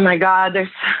 Oh my God, there's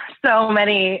so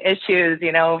many issues,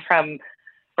 you know, from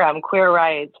queer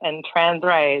rights and trans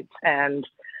rights and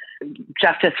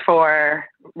justice for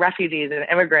refugees and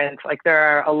immigrants. Like there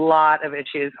are a lot of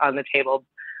issues on the table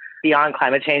beyond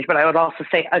climate change, but I would also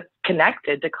say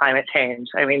connected to climate change.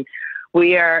 I mean,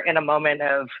 we are in a moment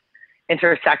of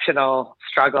intersectional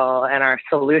struggle, and our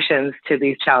solutions to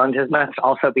these challenges must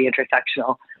also be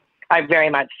intersectional. I very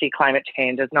much see climate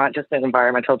change as not just an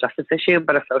environmental justice issue,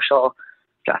 but a social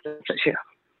justice issue.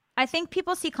 I think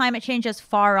people see climate change as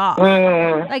far off.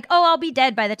 Like, oh, I'll be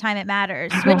dead by the time it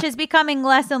matters, which is becoming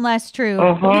less and less true.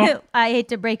 I hate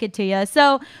to break it to you.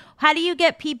 So how do you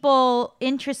get people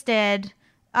interested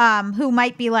who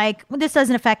might be like, well, this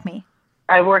doesn't affect me?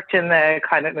 I've worked in the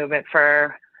climate movement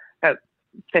for about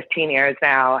 15 years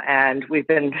now, and we've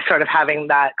been sort of having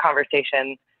that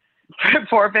conversation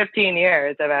for 15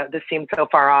 years about this seems so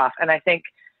far off. And I think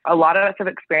a lot of us have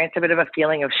experienced a bit of a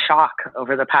feeling of shock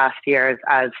over the past years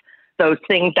as those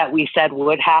things that we said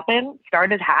would happen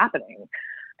started happening.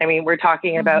 I mean, we're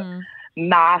talking about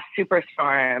mass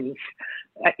superstorms,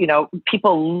 you know,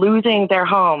 people losing their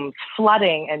homes,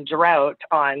 flooding and drought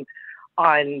on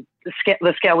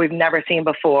the scale we've never seen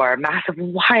before, massive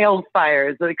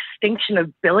wildfires, the extinction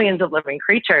of billions of living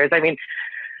creatures. I mean,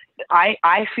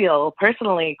 I feel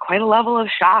personally quite a level of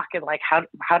shock and like,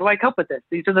 how do I cope with this?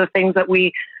 These are the things that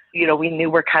we knew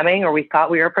were coming or we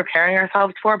thought we were preparing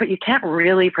ourselves for, but you can't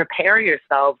really prepare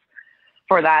yourself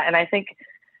for that. And I think,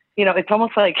 you know, it's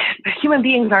almost like human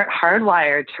beings aren't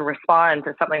hardwired to respond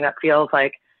to something that feels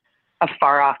like a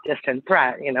far off distant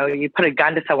threat. You know, you put a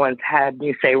gun to someone's head and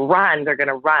you say, run, they're going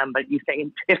to run. But you say,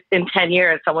 if in 10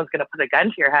 years, someone's going to put a gun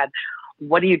to your head,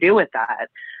 what do you do with that?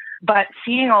 But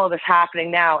seeing all of this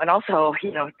happening now, and also,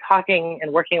 you know, talking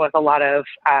and working with a lot of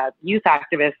youth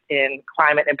activists in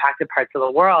climate impacted parts of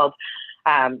the world,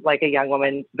 like a young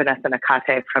woman, Vanessa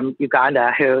Nakate from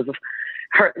Uganda, who's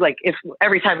her, like, if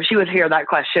every time she would hear that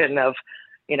question of,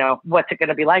 you know, what's it going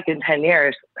to be like in 10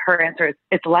 years? Her answer is,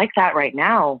 it's like that right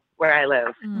now where I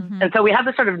live. Mm-hmm. And so we have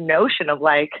this sort of notion of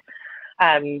like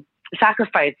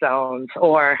sacrifice zones,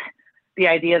 or the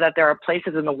idea that there are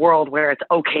places in the world where it's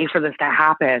okay for this to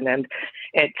happen. And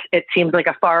it seems like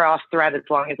a far off threat as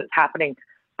long as it's happening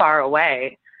far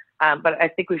away. But I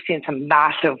think we've seen some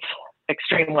massive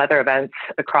extreme weather events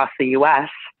across the U.S.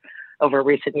 over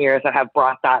recent years that have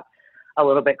brought that a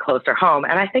little bit closer home.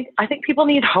 And I think people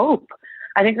need hope.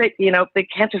 I think that, you know, they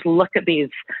can't just look at these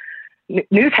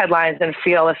news headlines and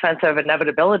feel a sense of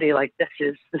inevitability, like this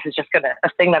is just a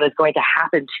thing that is going to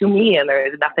happen to me, and there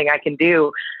is nothing I can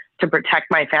do to protect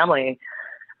my family.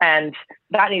 And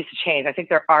that needs to change. I think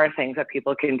there are things that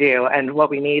people can do, and what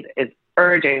we need is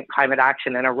urgent climate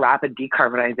action and a rapid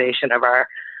decarbonization of our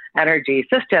energy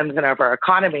systems and of our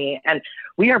economy. And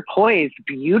we are poised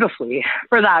beautifully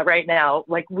for that right now.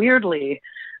 Like, weirdly,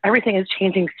 everything is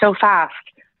changing so fast.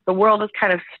 The world has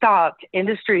kind of stopped.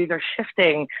 Industries are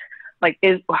shifting. Like,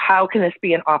 how can this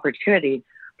be an opportunity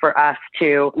for us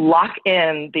to lock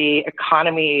in the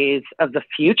economies of the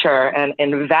future and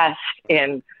invest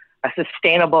in a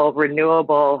sustainable,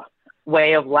 renewable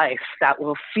way of life that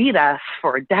will feed us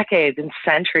for decades and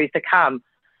centuries to come,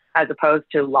 as opposed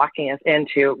to locking us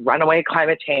into runaway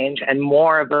climate change and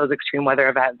more of those extreme weather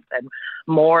events and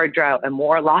more drought and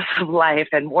more loss of life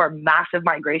and more massive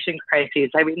migration crises.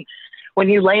 I mean, when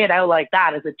you lay it out like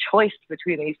that as a choice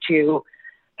between these two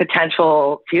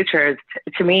potential futures,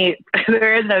 to me,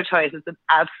 there is no choice. It's an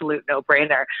absolute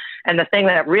no-brainer. And the thing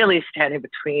that really is standing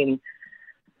between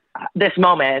this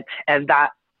moment and that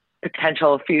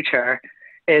potential future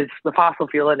is the fossil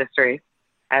fuel industry.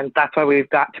 And that's why we've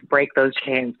got to break those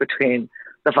chains between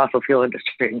the fossil fuel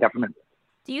industry and government.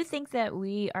 Do you think that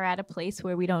we are at a place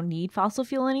where we don't need fossil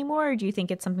fuel anymore, or do you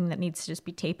think it's something that needs to just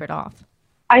be tapered off?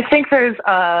 I think there's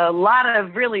a lot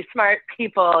of really smart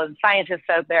people and scientists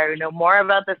out there who know more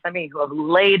about this than me, who have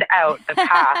laid out the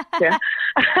path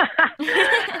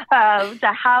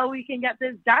to how we can get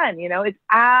this done. You know, it's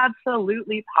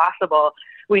absolutely possible.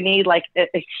 We need like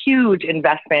a huge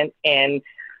investment in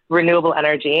renewable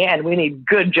energy, and we need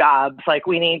good jobs. Like,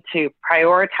 we need to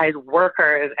prioritize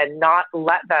workers and not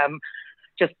let them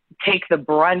just take the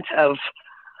brunt of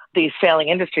these failing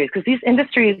industries, because these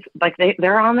industries, like,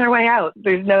 they're on their way out.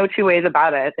 There's no two ways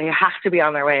about it. They have to be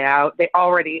on their way out. They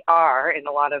already are in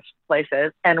a lot of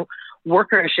places, and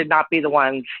workers should not be the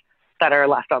ones that are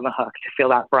left on the hook to feel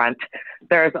that brunt.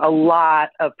 There's a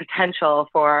lot of potential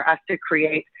for us to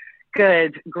create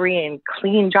good, green,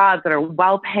 clean jobs that are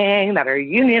well-paying, that are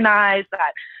unionized,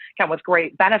 that come with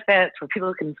great benefits for people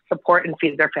who can support and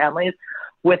feed their families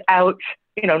without,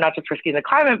 you know, not just risking the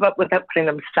climate, but without putting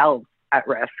themselves at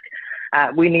risk.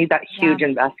 We need that huge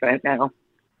investment now.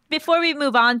 Before we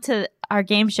move on to our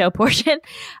game show portion,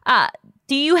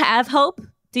 do you have hope?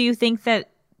 Do you think that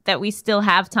we still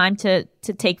have time to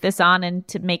take this on and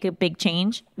to make a big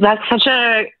change? That's such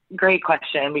a great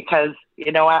question, because,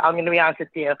 you know, I'm going to be honest with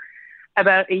you.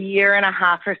 About a year and a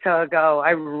half or so ago,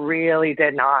 I really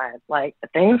did not. Like,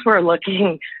 things were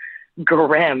looking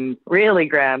grim, really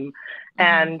grim.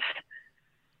 Mm-hmm.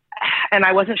 And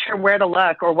I wasn't sure where to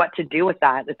look or what to do with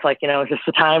that. It's like, you know, is this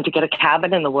the time to get a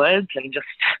cabin in the woods and just,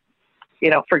 you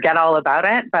know, forget all about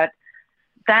it? But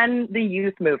then the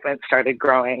youth movement started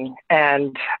growing,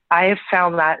 and I have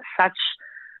found that such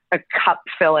a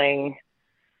cup-filling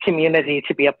community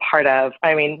to be a part of.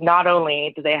 I mean, not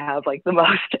only do they have like the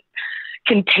most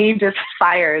contagious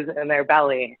fires in their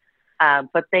belly,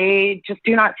 but they just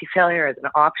do not see failure as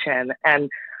an option. And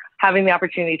having the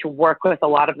opportunity to work with a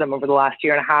lot of them over the last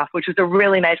year and a half, which was a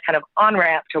really nice kind of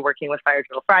on-ramp to working with Fire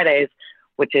Drill Fridays,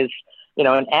 which is, you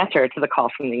know, an answer to the call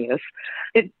from the youth.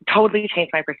 It totally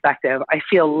changed my perspective. I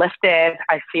feel lifted.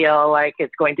 I feel like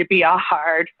it's going to be a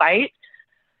hard fight.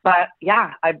 But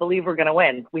yeah, I believe we're going to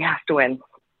win. We have to win.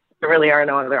 There really are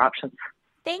no other options.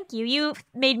 Thank you. You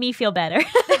made me feel better.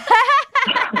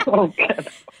 Oh, good.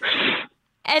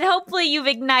 And hopefully you've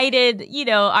ignited, you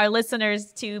know, our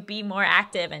listeners to be more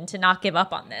active and to not give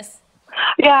up on this.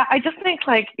 Yeah, I just think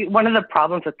like one of the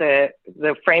problems with the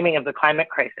framing of the climate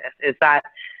crisis is that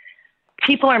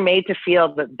people are made to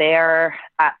feel that they're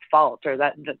at fault, or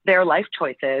that their life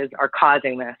choices are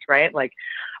causing this, right? Like,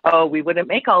 oh, we wouldn't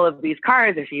make all of these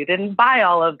cars if you didn't buy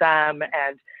all of them.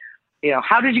 And, you know,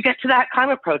 how did you get to that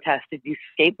climate protest? Did you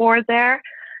skateboard there?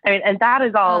 I mean, and that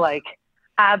is all like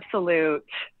absolute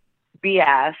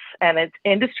BS, and it's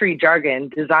industry jargon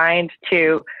designed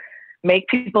to make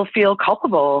people feel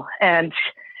culpable and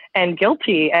and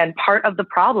guilty and part of the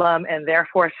problem, and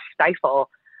therefore stifle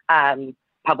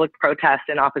public protest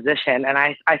and opposition. And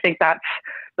I think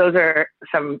those are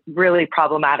some really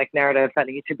problematic narratives that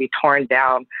need to be torn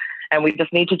down. And we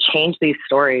just need to change these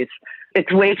stories.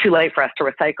 It's way too late for us to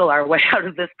recycle our way out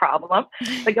of this problem.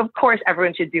 Like, of course,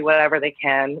 everyone should do whatever they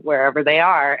can, wherever they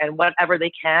are, and whatever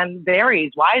they can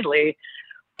varies widely.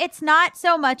 It's not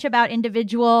so much about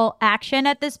individual action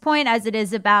at this point as it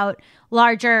is about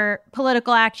larger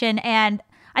political action. And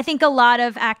I think a lot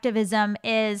of activism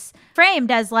is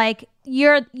framed as like,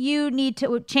 you need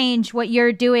to change what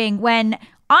you're doing, when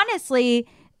honestly,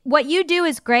 what you do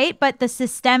is great, but the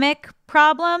systemic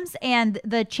problems and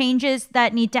the changes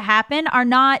that need to happen are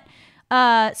not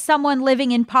someone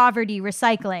living in poverty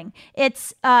recycling.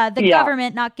 It's the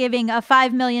government not giving a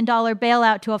 $5 million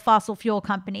bailout to a fossil fuel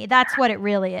company. That's what it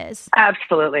really is.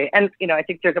 Absolutely. And, I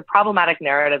think there's a problematic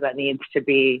narrative that needs to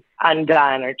be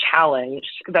undone or challenged.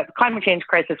 That the climate change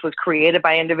crisis was created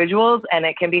by individuals and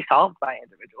it can be solved by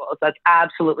individuals. That's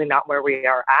absolutely not where we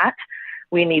are at.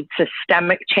 We need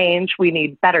systemic change. We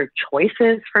need better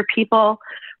choices for people.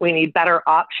 We need better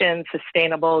options,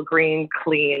 sustainable, green,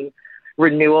 clean,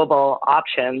 renewable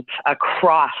options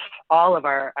across all of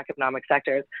our economic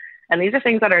sectors. And these are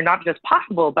things that are not just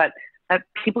possible, but that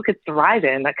people could thrive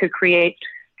in, that could create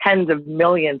tens of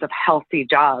millions of healthy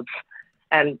jobs.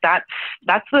 And that's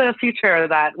the future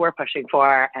that we're pushing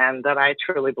for and that I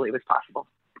truly believe is possible.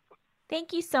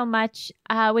 Thank you so much.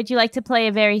 Would you like to play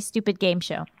a very stupid game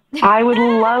show? I would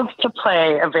love to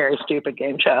play a very stupid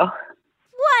game show.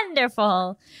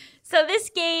 Wonderful. So this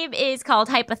game is called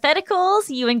Hypotheticals.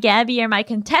 You and Gabby are my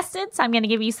contestants. I'm going to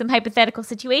give you some hypothetical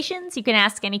situations. You can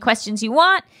ask any questions you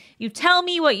want. You tell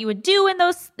me what you would do in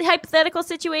those hypothetical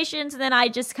situations, and then I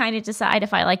just kind of decide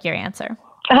if I like your answer.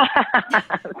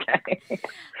 Okay.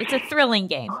 It's a thrilling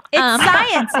game. It's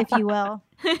science, if you will.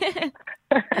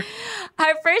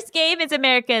 Our first game is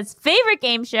America's favorite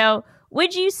game show.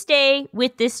 Would you stay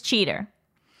with this cheater?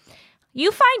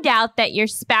 You find out that your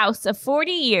spouse of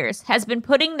 40 years has been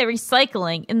putting the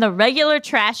recycling in the regular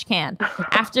trash can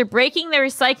after breaking the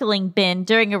recycling bin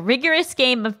during a rigorous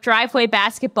game of driveway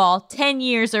basketball 10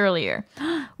 years earlier.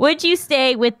 Would you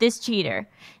stay with this cheater?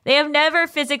 They have never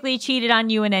physically cheated on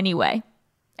you in any way.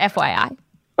 FYI.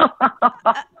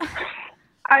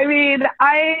 I mean,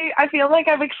 I feel like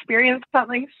I've experienced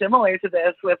something similar to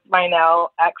this with my now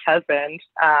ex-husband.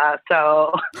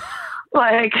 So,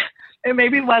 like, it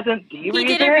maybe wasn't the reason.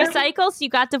 He didn't recycle, so you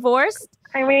got divorced?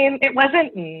 I mean, it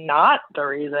wasn't not the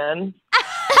reason.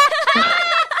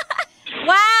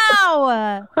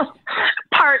 Wow.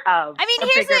 Part of. I mean, a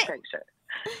bigger picture.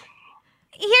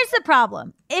 Here's the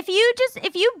problem. If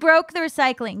you broke the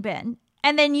recycling bin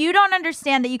and then you don't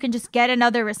understand that you can just get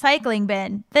another recycling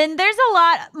bin, then there's a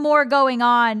lot more going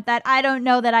on that I don't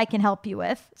know that I can help you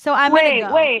with. So I'm going to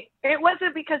go. Wait. It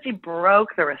wasn't because he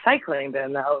broke the recycling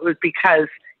bin, though. It was because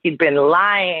he'd been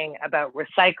lying about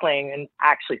recycling and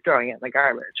actually throwing it in the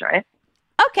garbage, right?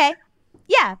 Okay.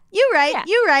 Yeah, you're right. Yeah.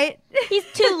 You're right. He's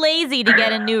too lazy to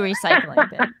get a new recycling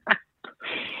bin.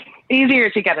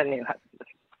 Easier to get a new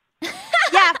husband.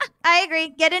 Yeah, I agree.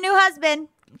 Get a new husband.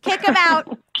 Kick him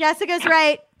out. Jessica's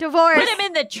right. Divorce. Put him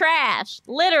in the trash,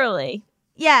 literally.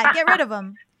 Yeah, get rid of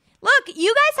him. Look,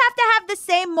 you guys have to have the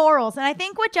same morals. And I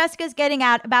think what Jessica's getting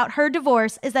at about her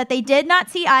divorce is that they did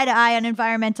not see eye to eye on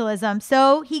environmentalism.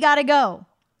 So he got to go.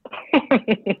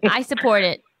 I support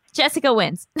it. Jessica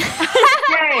wins.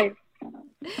 Yay.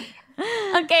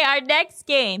 Okay, our next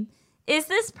game. Is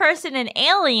this person an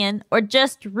alien or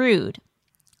just rude?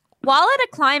 While at a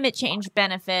climate change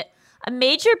benefit, a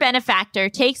major benefactor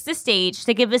takes the stage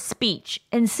to give a speech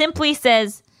and simply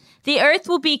says, "The Earth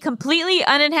will be completely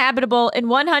uninhabitable in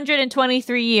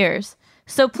 123 years,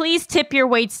 so please tip your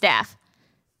waitstaff."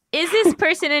 Is this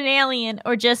person an alien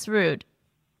or just rude?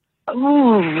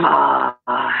 Ooh, I'm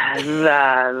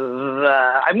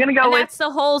going to go And with that's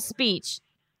the whole speech.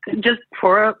 just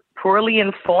poorly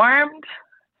informed.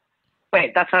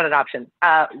 Wait, that's not an option.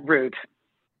 Rude.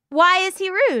 Why is he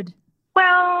rude?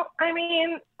 Well, I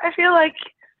mean, I feel like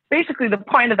basically the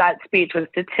point of that speech was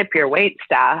to tip your wait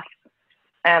staff.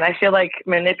 And I feel like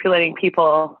manipulating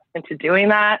people into doing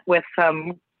that with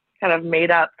some kind of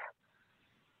made up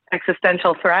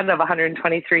existential threat of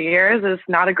 123 years is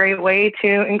not a great way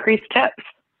to increase tips.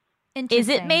 Is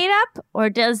it made up, or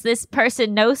does this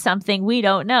person know something we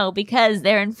don't know because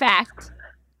they're in fact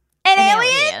An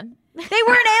alien? They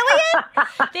were an alien?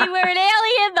 They were an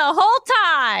alien the whole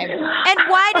time. And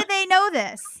why do they know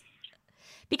this?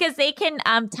 Because they can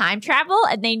time travel,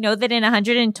 and they know that in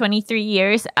 123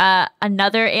 years,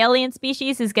 another alien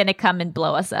species is going to come and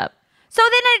blow us up. So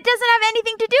then it doesn't have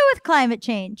anything to do with climate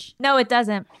change. No, it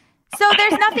doesn't. So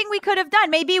there's nothing we could have done.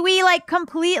 Maybe we like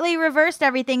completely reversed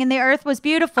everything and the earth was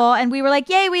beautiful and we were like,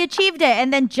 yay, we achieved it.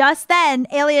 And then just then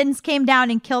aliens came down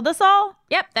and killed us all.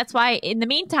 Yep, that's why in the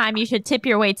meantime, you should tip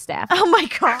your waitstaff. Oh my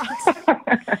God.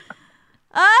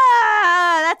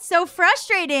 That's so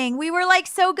frustrating. We were like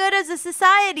so good as a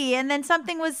society and then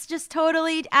something was just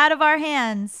totally out of our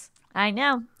hands. I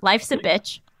know. Life's a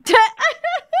bitch.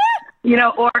 You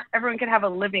know, or everyone could have a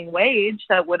living wage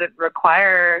that wouldn't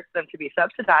require them to be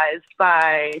subsidized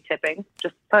by tipping.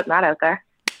 Just putting that out there.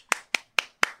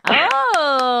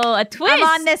 Oh, a twist. I'm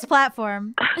on this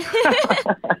platform.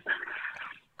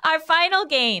 Our final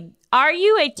game. Are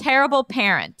you a terrible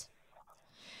parent?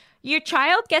 Your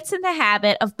child gets in the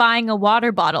habit of buying a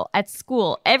water bottle at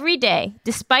school every day,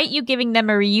 despite you giving them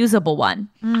a reusable one.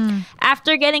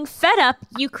 After getting fed up,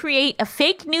 you create a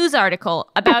fake news article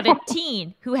about a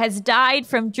teen who has died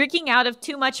from drinking out of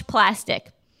too much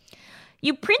plastic.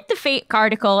 You print the fake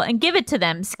article and give it to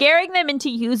them, scaring them into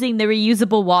using the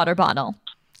reusable water bottle.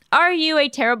 Are you a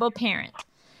terrible parent?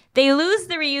 They lose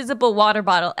the reusable water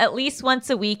bottle at least once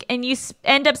a week, and you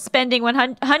end up spending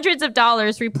hundreds of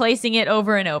dollars replacing it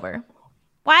over and over.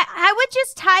 Why? I would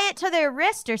just tie it to their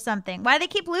wrist or something. Why do they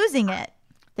keep losing it?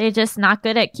 They're just not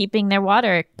good at keeping their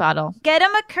water bottle. Get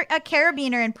them a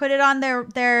carabiner and put it on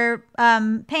their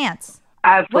pants.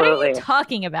 Absolutely. What are you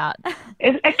talking about?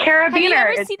 It's a carabiner. Have you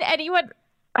ever seen anyone?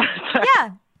 Yeah.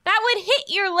 That would hit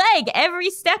your leg every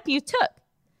step you took.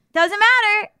 Doesn't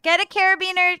matter. Get a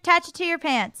carabiner, attach it to your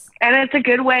pants. And it's a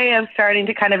good way of starting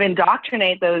to kind of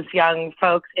indoctrinate those young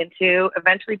folks into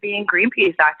eventually being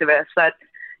Greenpeace activists that,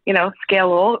 you know,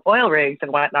 scale oil rigs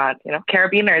and whatnot. You know,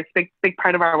 carabiners, big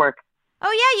part of our work. Oh,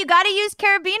 yeah, you got to use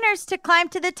carabiners to climb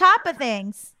to the top of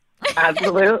things.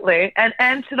 Absolutely.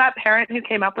 And to that parent who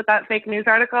came up with that fake news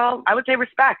article, I would say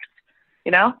respect.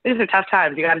 You know, these are tough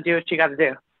times. You got to do what you got to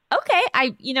do. Okay,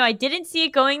 I didn't see it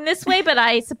going this way, but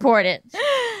I support it.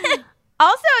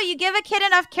 Also, you give a kid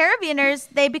enough carabiners,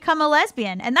 they become a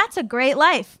lesbian, and that's a great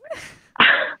life.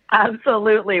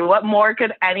 Absolutely. What more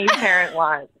could any parent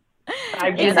want?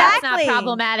 Exactly. That's not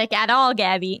problematic at all,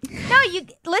 Gabby. No, you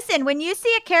listen, when you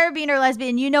see a carabiner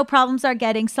lesbian, you know problems are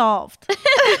getting solved.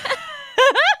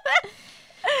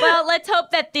 Well, let's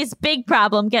hope that this big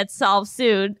problem gets solved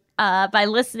soon. By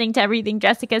listening to everything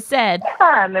Jessica said.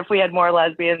 And if we had more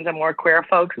lesbians and more queer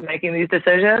folks making these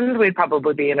decisions, we'd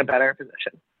probably be in a better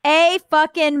position.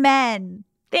 Fucking-men.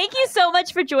 Thank you so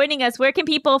much for joining us. Where can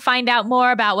people find out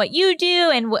more about what you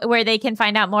do and where they can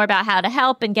find out more about how to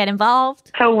help and get involved?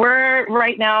 So we're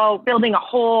right now building a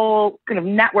whole kind of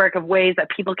network of ways that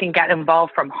people can get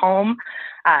involved from home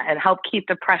and help keep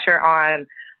the pressure on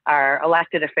our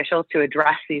elected officials to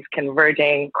address these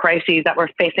converging crises that we're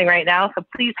facing right now. So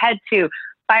please head to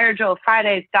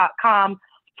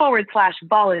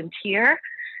firedrillfridays.com/volunteer.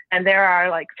 And there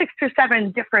are like 6 or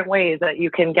 7 different ways that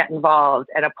you can get involved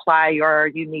and apply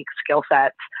your unique skill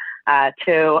sets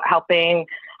to helping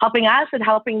us and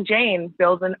helping Jane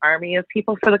build an army of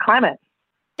people for the climate.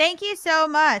 Thank you so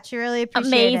much. I really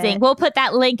appreciate it. Amazing. We'll put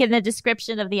that link in the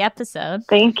description of the episode.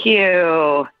 Thank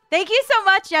you. Thank you so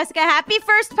much, Jessica. Happy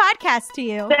first podcast to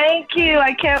you. Thank you.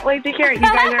 I can't wait to hear it. You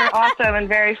guys are awesome and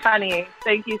very funny.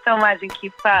 Thank you so much, and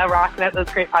keep rocking out those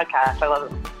great podcasts. I love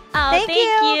them. Oh, Thank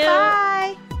you.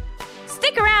 Bye.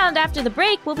 Stick around after the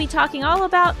break. We'll be talking all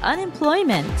about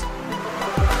unemployment.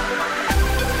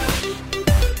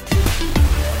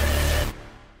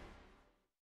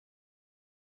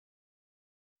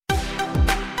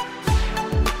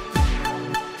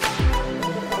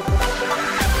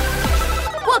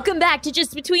 Welcome back to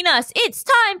Just Between Us. It's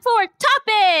time for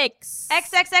topics.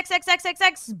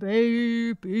 XXXXXXX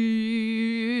baby.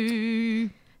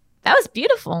 That was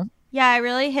beautiful. Yeah, I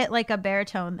really hit like a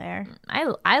baritone there.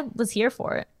 I was here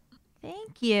for it.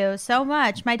 Thank you so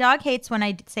much. My dog hates when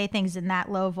I say things in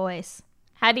that low voice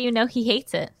How do you know he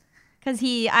hates it? because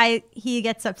he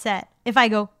gets upset if I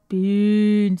go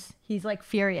beans. He's like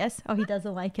furious. Oh, he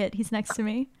doesn't like it. He's next to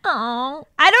me. Oh,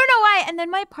 I don't know why. And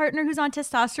then my partner who's on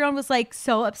testosterone was like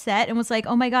so upset and was like,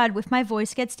 oh my God, if my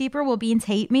voice gets deeper, will beans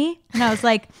hate me? And I was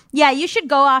like, yeah, you should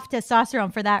go off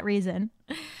testosterone for that reason.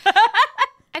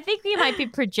 I think we might be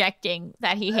projecting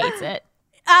that he hates it.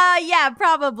 Yeah,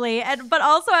 probably. But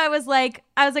also I was like,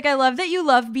 I love that you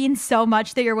love beans so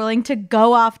much that you're willing to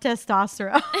go off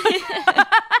testosterone.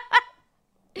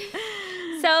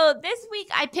 So this week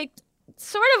I picked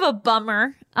sort of a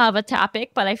bummer of a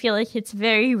topic, but I feel like it's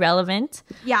very relevant.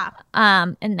 Yeah.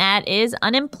 And that is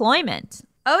unemployment.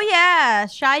 Oh, yeah.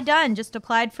 Shy Dunn just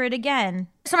applied for it again.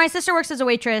 So my sister works as a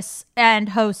waitress and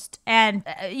host, and,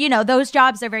 those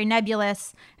jobs are very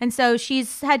nebulous. And so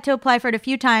she's had to apply for it a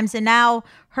few times, and now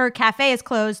her cafe is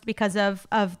closed because of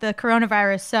the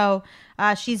coronavirus. So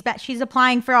she's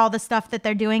applying for all the stuff that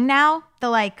they're doing now, the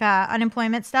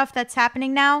unemployment stuff that's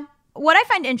happening now. What I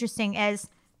find interesting is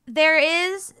there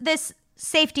is this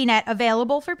safety net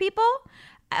available for people,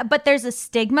 but there's a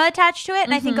stigma attached to it.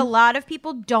 And I think a lot of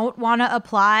people don't want to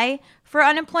apply for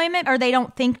unemployment, or they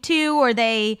don't think to, or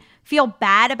they feel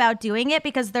bad about doing it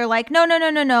because they're like, no,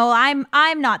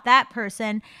 I'm not that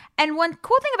person. And one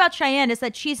cool thing about Cheyenne is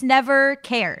that she's never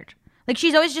cared. Like,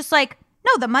 she's always just like,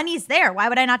 no, the money's there. Why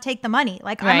would I not take the money?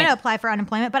 Like, I'm going to apply for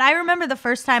unemployment. But I remember the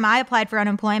first time I applied for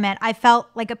unemployment, I felt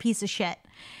like a piece of shit.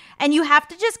 And you have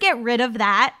to just get rid of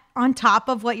that on top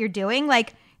of what you're doing.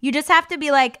 Like, you just have to be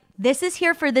like, this is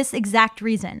here for this exact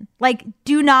reason. Like,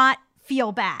 do not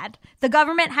feel bad. The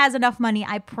government has enough money,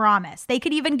 I promise. They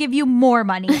could even give you more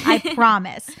money, I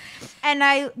promise. And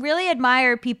I really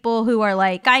admire people who are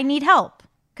like, I need help.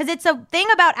 Because it's a thing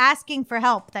about asking for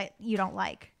help that you don't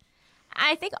like.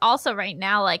 I think also right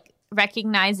now, like,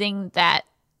 recognizing that,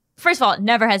 first of all, it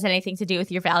never has anything to do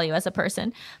with your value as a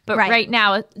person. But right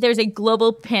now, there's a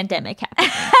global pandemic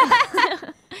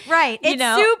happening. Right. It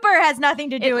super has nothing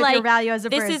to do with your value as a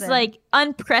person. This is like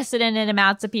unprecedented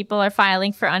amounts of people are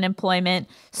filing for unemployment.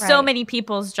 Right. So many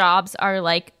people's jobs are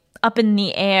like up in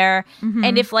the air. Mm-hmm.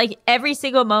 And if like every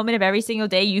single moment of every single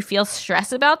day you feel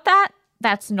stress about that,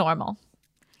 that's normal.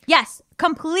 Yes,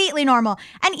 completely normal.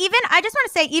 And even, I just want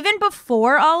to say, even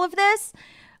before all of this,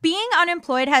 being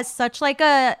unemployed has such like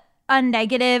a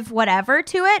negative whatever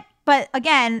to it. But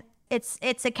again, it's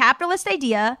a capitalist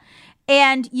idea.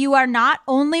 And you are not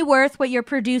only worth what you're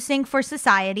producing for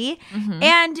society. Mm-hmm.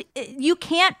 And you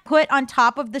can't put on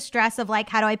top of the stress of like,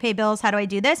 how do I pay bills? How do I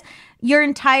do this? Your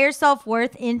entire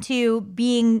self-worth into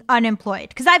being unemployed.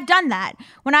 Because I've done that.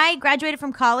 When I graduated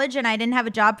from college and I didn't have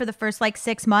a job for the first like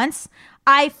 6 months,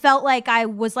 I felt like I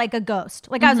was like a ghost.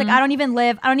 Like, I was like, I don't even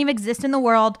live. I don't even exist in the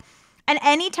world. And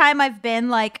anytime I've been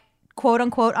like, quote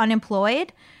unquote,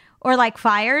 unemployed or like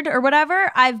fired or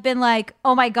whatever, I've been like,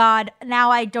 oh my God,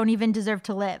 now I don't even deserve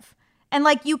to live. And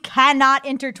like, you cannot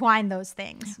intertwine those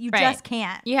things. You just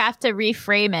can't. You have to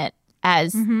reframe it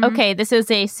as, okay, this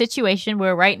is a situation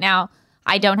where right now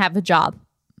I don't have a job.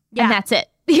 Yeah. And that's it.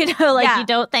 You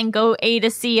don't then go A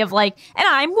to C of like, and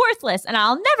I'm worthless and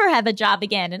I'll never have a job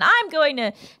again and I'm going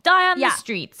to die on the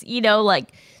streets.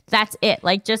 Like, that's it.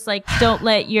 Like, just like, don't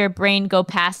let your brain go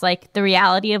past like the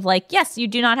reality of like, yes, you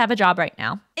do not have a job right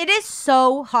now. It is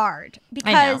so hard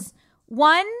because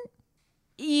one,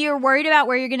 you're worried about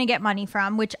where you're going to get money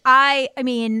from, which I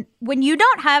mean, when you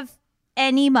don't have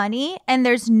any money and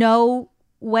there's no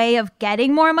way of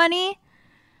getting more money,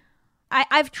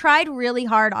 I've tried really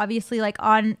hard, obviously, like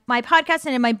on my podcast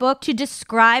and in my book to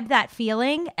describe that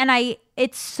feeling. And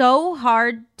it's so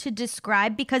hard to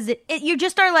describe because you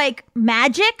just are like,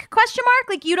 magic ?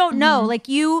 Like, you don't know. Like,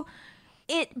 it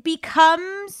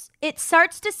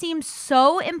starts to seem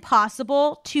so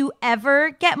impossible to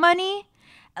ever get money.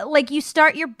 Like,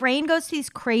 your brain goes to these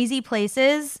crazy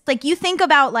places. Like, you think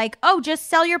about like, oh, just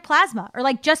sell your plasma, or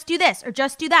like, just do this or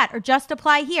just do that or just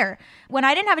apply here. When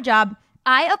I didn't have a job,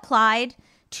 I applied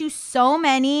to so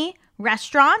many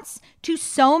restaurants, to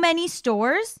so many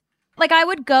stores. Like, I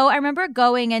remember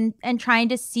going and trying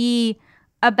to see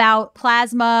about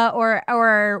plasma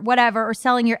or whatever, or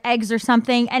selling your eggs or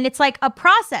something. And it's like a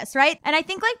process, right? And I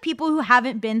think like people who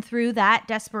haven't been through that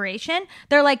desperation,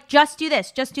 they're like, just do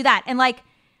this, just do that. And like,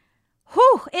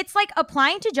 it's like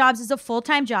applying to jobs is a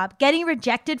full-time job. Getting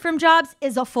rejected from jobs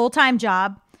is a full-time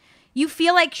job. You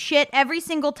feel like shit every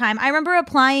single time. I remember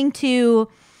applying to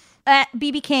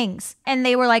BB King's and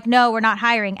they were like, no, we're not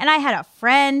hiring. And I had a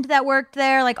friend that worked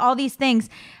there, like all these things.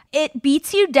 It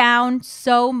beats you down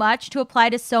so much to apply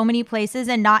to so many places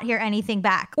and not hear anything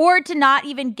back, or to not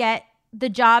even get the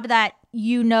job that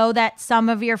that some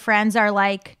of your friends are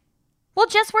like, well,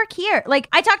 just work here. Like,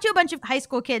 I talked to a bunch of high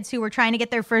school kids who were trying to get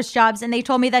their first jobs and they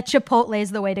told me that Chipotle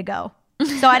is the way to go.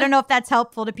 So I don't know if that's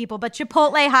helpful to people, but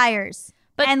Chipotle hires.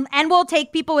 And we'll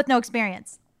take people with no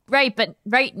experience. Right, but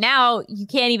right now, you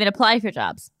can't even apply for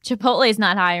jobs. Chipotle is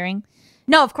not hiring.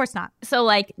 No, of course not. So,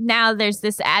 like, now there's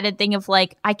this added thing of,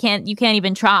 like, you can't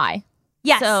even try.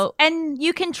 Yes, and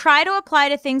you can try to apply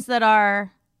to things that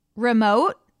are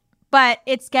remote, but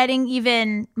it's getting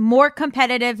even more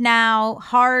competitive now,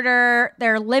 harder.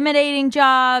 They're eliminating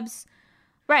jobs.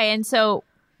 Right, and so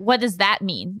what does that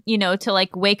mean, to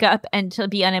like wake up and to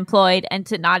be unemployed and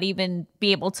to not even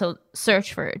be able to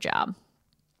search for a job?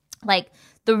 Like,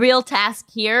 the real task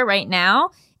here right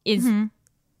now is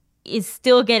is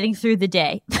still getting through the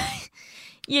day.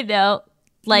 You know,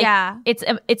 like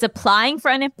it's applying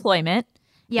for unemployment.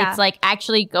 Yeah. It's like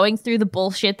actually going through the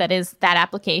bullshit that is that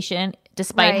application,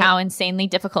 despite how insanely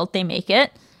difficult they make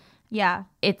it. Yeah.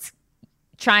 It's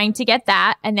trying to get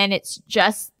that. And then it's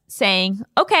just saying,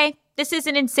 okay, this is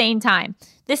an insane time.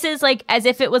 This is like as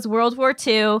if it was World War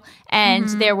II and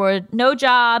there were no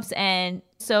jobs. And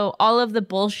so all of the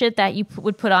bullshit that you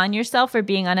would put on yourself for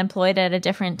being unemployed at a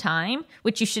different time,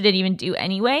 which you shouldn't even do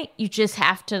anyway, you just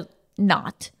have to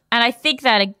not. And I think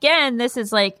that, again, this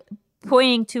is like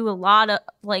pointing to a lot of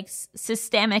like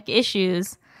systemic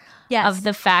issues of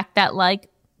the fact that like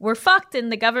we're fucked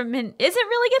and the government isn't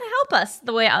really going to help us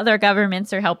the way other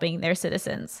governments are helping their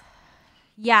citizens.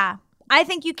 Yeah. I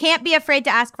think you can't be afraid to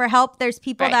ask for help. There's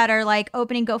people that are like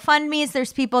opening GoFundMes.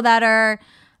 There's people that are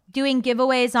doing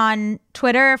giveaways on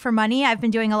Twitter for money. I've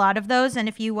been doing a lot of those. And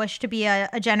if you wish to be a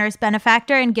generous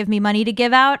benefactor and give me money to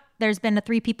give out, there's been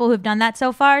 3 people who've done that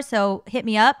so far. So hit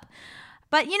me up.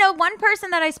 But, you know, one person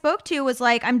that I spoke to was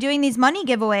like, I'm doing these money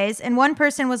giveaways. And one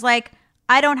person was like,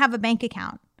 I don't have a bank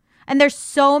account. And there's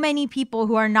so many people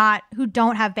who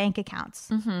don't have bank accounts.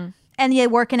 And they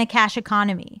work in a cash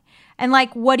economy. And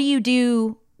like, what do you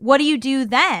do? What do you do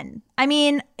then? I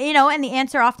mean, you know, and the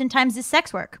answer oftentimes is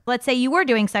sex work. Let's say you were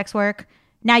doing sex work.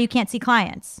 Now you can't see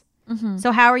clients.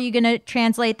 So how are you going to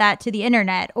translate that to the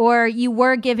internet? Or you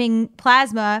were giving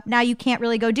plasma. Now you can't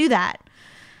really go do that.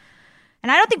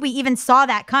 And I don't think we even saw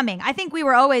that coming. I think we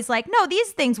were always like, no,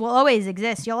 these things will always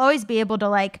exist. You'll always be able to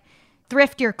like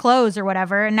thrift your clothes or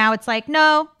whatever. And now it's like,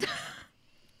 no.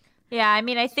 Yeah, I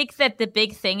mean, I think that the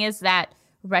big thing is that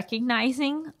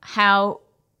recognizing how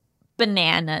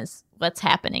bananas what's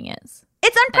happening is.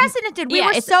 It's unprecedented. We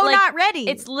were so like, not ready.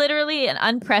 It's literally an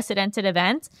unprecedented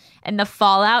event, and the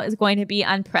fallout is going to be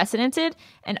unprecedented.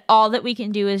 And all that we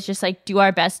can do is just like do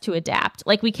our best to adapt.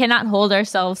 Like we cannot hold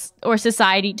ourselves or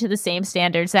society to the same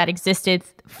standards that existed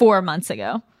 4 months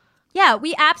ago. Yeah,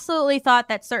 we absolutely thought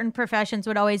that certain professions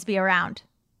would always be around.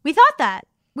 We thought that.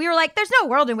 We were like, there's no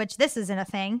world in which this isn't a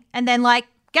thing. And then like,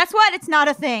 guess what? It's not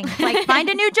a thing. Like find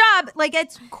a new job. Like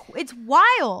it's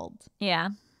wild. Yeah.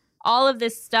 All of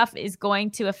this stuff is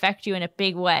going to affect you in a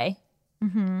big way.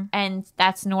 And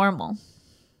that's normal.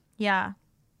 Yeah.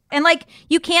 And like,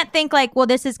 you can't think like, well,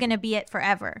 this is going to be it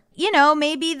forever. You know,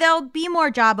 maybe there'll be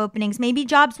more job openings. Maybe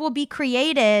jobs will be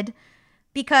created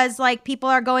because like people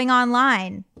are going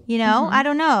online, you know? I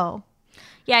don't know.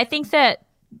 Yeah, I think that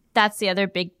that's the other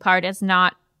big part is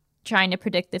not trying to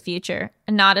predict the future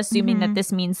and not assuming that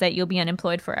this means that you'll be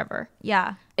unemployed forever.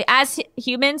 Yeah. As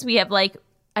humans, we have like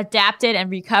adapted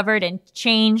and recovered and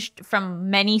changed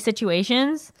from many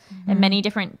situations and many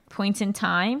different points in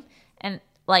time. And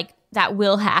like that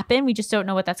will happen. We just don't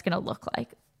know what that's going to look like.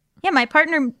 Yeah, my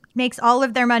partner makes all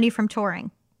of their money from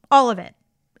touring. All of it.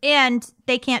 And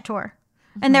they can't tour.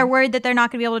 And they're worried that they're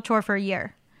not going to be able to tour for a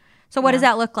year. So what does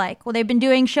that look like? Well, they've been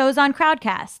doing shows on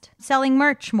Crowdcast, selling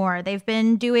merch more. They've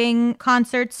been doing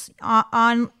concerts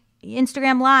on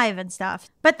Instagram Live and stuff.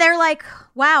 But they're like,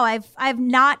 wow, I've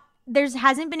not,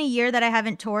 hasn't been a year that I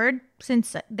haven't toured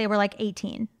since they were like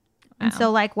 18. Wow. And so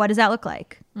like, what does that look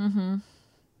like? Well,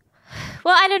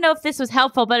 I don't know if this was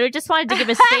helpful, but I just wanted to give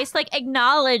a space, like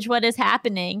acknowledge what is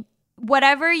happening.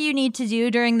 Whatever you need to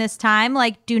do during this time,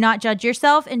 like do not judge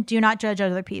yourself and do not judge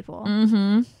other people.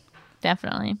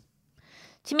 Definitely.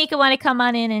 Tamika, want to come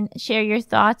on in and share your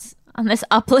thoughts on this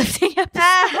uplifting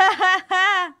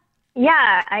episode?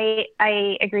 Yeah,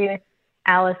 I agree with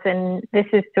Allison. This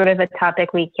is sort of a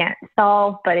topic we can't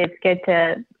solve, but it's good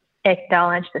to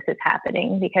acknowledge this is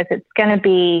happening because it's going to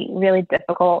be really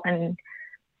difficult and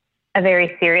a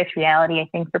very serious reality, I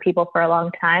think, for people for a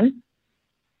long time.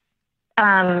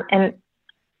 And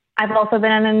I've also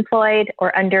been unemployed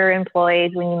or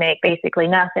underemployed when you make basically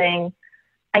nothing.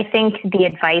 I think the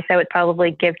advice I would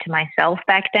probably give to myself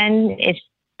back then is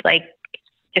like,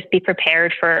 just be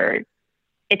prepared for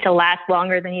it to last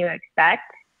longer than you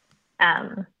expect.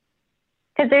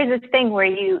 Because there's this thing where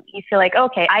you feel like,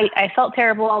 okay, I felt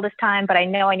terrible all this time, but I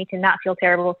know I need to not feel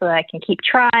terrible so that I can keep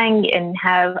trying and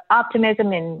have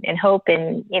optimism and hope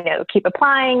and, you know, keep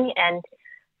applying. And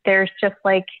there's just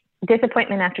like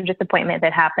disappointment after disappointment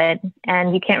that happen.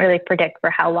 And you can't really predict for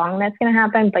how long that's going to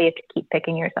happen, but you have to keep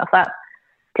picking yourself up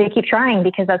to keep trying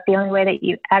because that's the only way that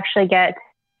you actually get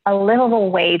a livable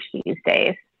wage these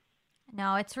days.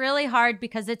 No, it's really hard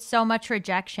because it's so much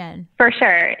rejection. For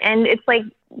sure. And it's like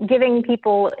giving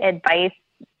people advice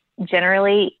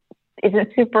generally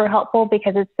isn't super helpful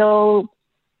because it's so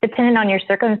dependent on your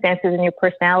circumstances and your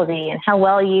personality and how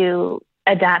well you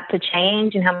adapt to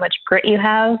change and how much grit you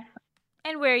have.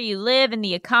 And where you live and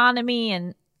the economy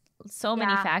and So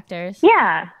many factors.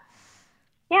 Yeah.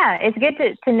 Yeah. It's good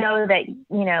to know that,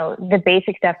 you know, the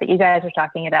basic stuff that you guys are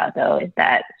talking about, though, is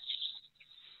that,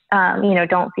 you know,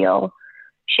 don't feel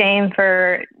shame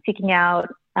for seeking out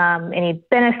any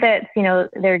benefits. You know,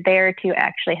 they're there to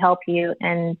actually help you,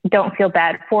 and don't feel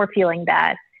bad for feeling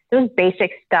bad. Those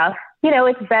basic stuff, you know,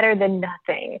 it's better than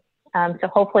nothing. So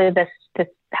hopefully this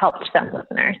helped some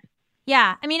listeners.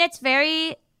 Yeah. I mean, it's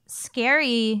very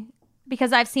scary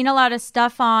because I've seen a lot of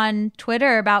stuff on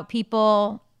Twitter about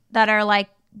people that are like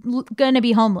going to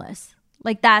be homeless.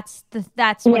 Like that's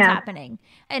what's happening.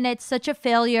 And it's such a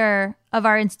failure of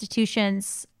our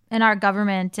institutions and our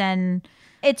government. And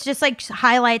it's just like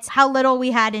highlights how little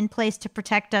we had in place to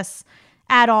protect us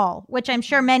at all, which I'm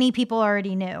sure many people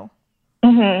already knew.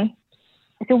 Mm-hmm.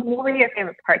 So what were your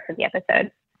favorite parts of the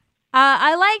episode?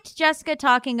 I liked Jessica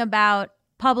talking about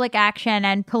public action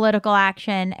and political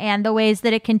action and the ways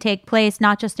that it can take place,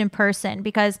 not just in person,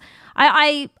 because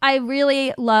I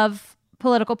really love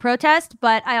political protest,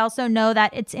 but I also know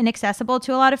that it's inaccessible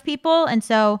to a lot of people. And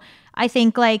so I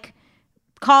think like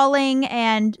calling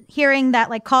and hearing that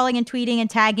like calling and tweeting and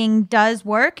tagging does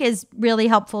work is really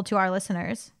helpful to our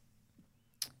listeners.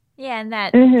 Yeah, and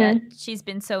that she's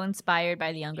been so inspired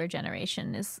by the younger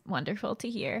generation is wonderful to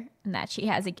hear, and that she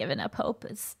hasn't given up hope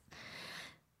is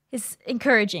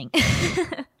encouraging.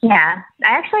 Yeah, I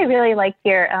actually really liked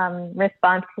your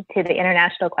response to the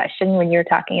international question when you were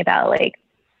talking about like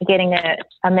getting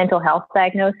a mental health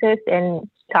diagnosis and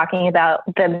talking about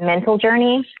the mental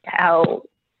journey, how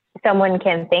someone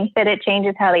can think that it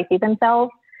changes how they see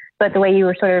themselves. But the way you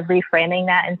were sort of reframing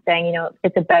that and saying, you know,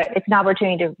 it's an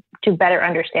opportunity to better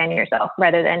understand yourself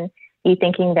rather than you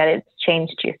thinking that it's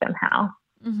changed you somehow.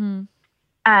 Mm-hmm.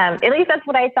 At least that's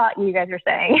what I thought you guys were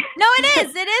saying. No, it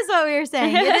is. It is what we were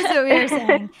saying. It is what we were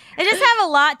saying. I just have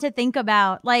a lot to think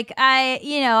about. Like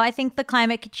I think the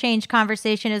climate change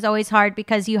conversation is always hard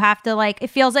because you have to like,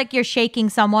 it feels like you're shaking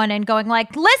someone and going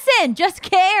like, listen, just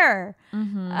care.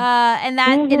 Mm-hmm. And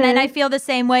then I feel the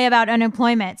same way about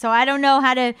unemployment. So I don't know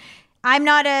how to, I'm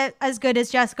not as good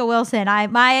as Jessica Wilson.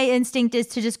 My instinct is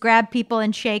to just grab people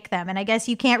and shake them. And I guess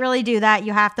you can't really do that.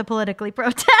 You have to politically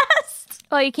protest.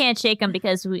 Well, you can't shake them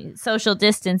because social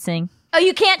distancing. Oh,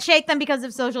 you can't shake them because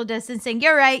of social distancing.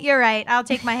 You're right. I'll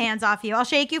take my hands off you. I'll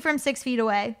shake you from 6 feet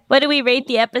away. What do we rate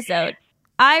the episode?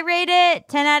 I rate it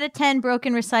 10 out of 10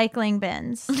 broken recycling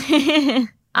bins.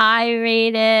 I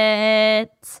rate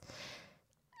it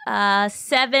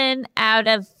 7 out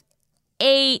of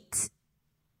 8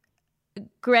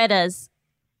 Greta's.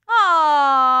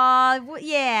 Oh,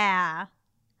 yeah.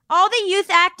 All the youth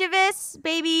activists,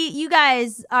 baby, you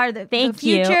guys are the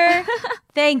future.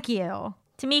 Thank you.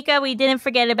 Tamika, we didn't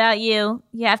forget about you.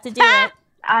 You have to do it.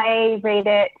 I rate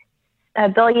it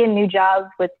 1 billion new jobs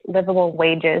with livable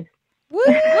wages. Woo!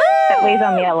 That weighs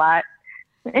on me a lot.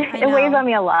 It weighs on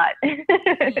me a lot.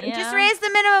 Yeah. Just raise the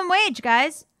minimum wage,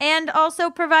 guys, and also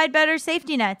provide better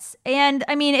safety nets. And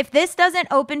I mean, if this doesn't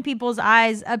open people's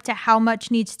eyes up to how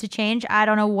much needs to change, I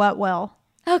don't know what will.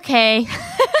 Okay.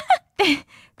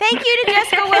 Thank you to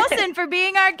Jessica Wilson for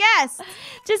being our guest.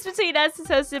 Just Between Us is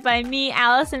hosted by me,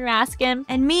 Allison Raskin.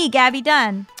 And me, Gabby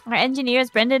Dunn. Our engineer is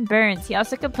Brendan Burns. He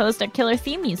also composed our killer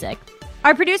theme music.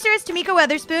 Our producer is Tamika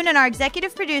Weatherspoon, and our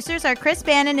executive producers are Chris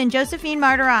Bannon and Josephine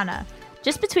Martirana.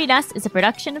 Just Between Us is a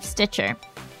production of Stitcher.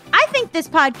 I think this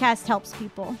podcast helps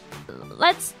people.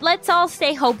 Let's all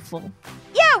stay hopeful.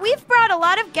 Yeah, we've brought a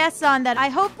lot of guests on that I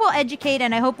hope will educate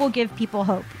and I hope will give people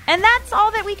hope. And that's all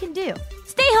that we can do.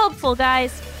 Stay hopeful,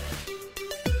 guys.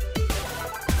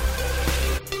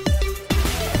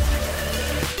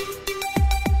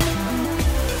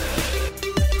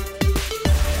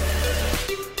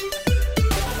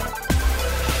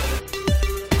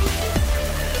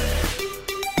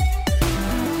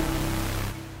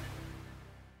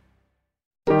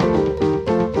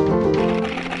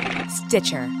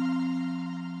 Stitcher.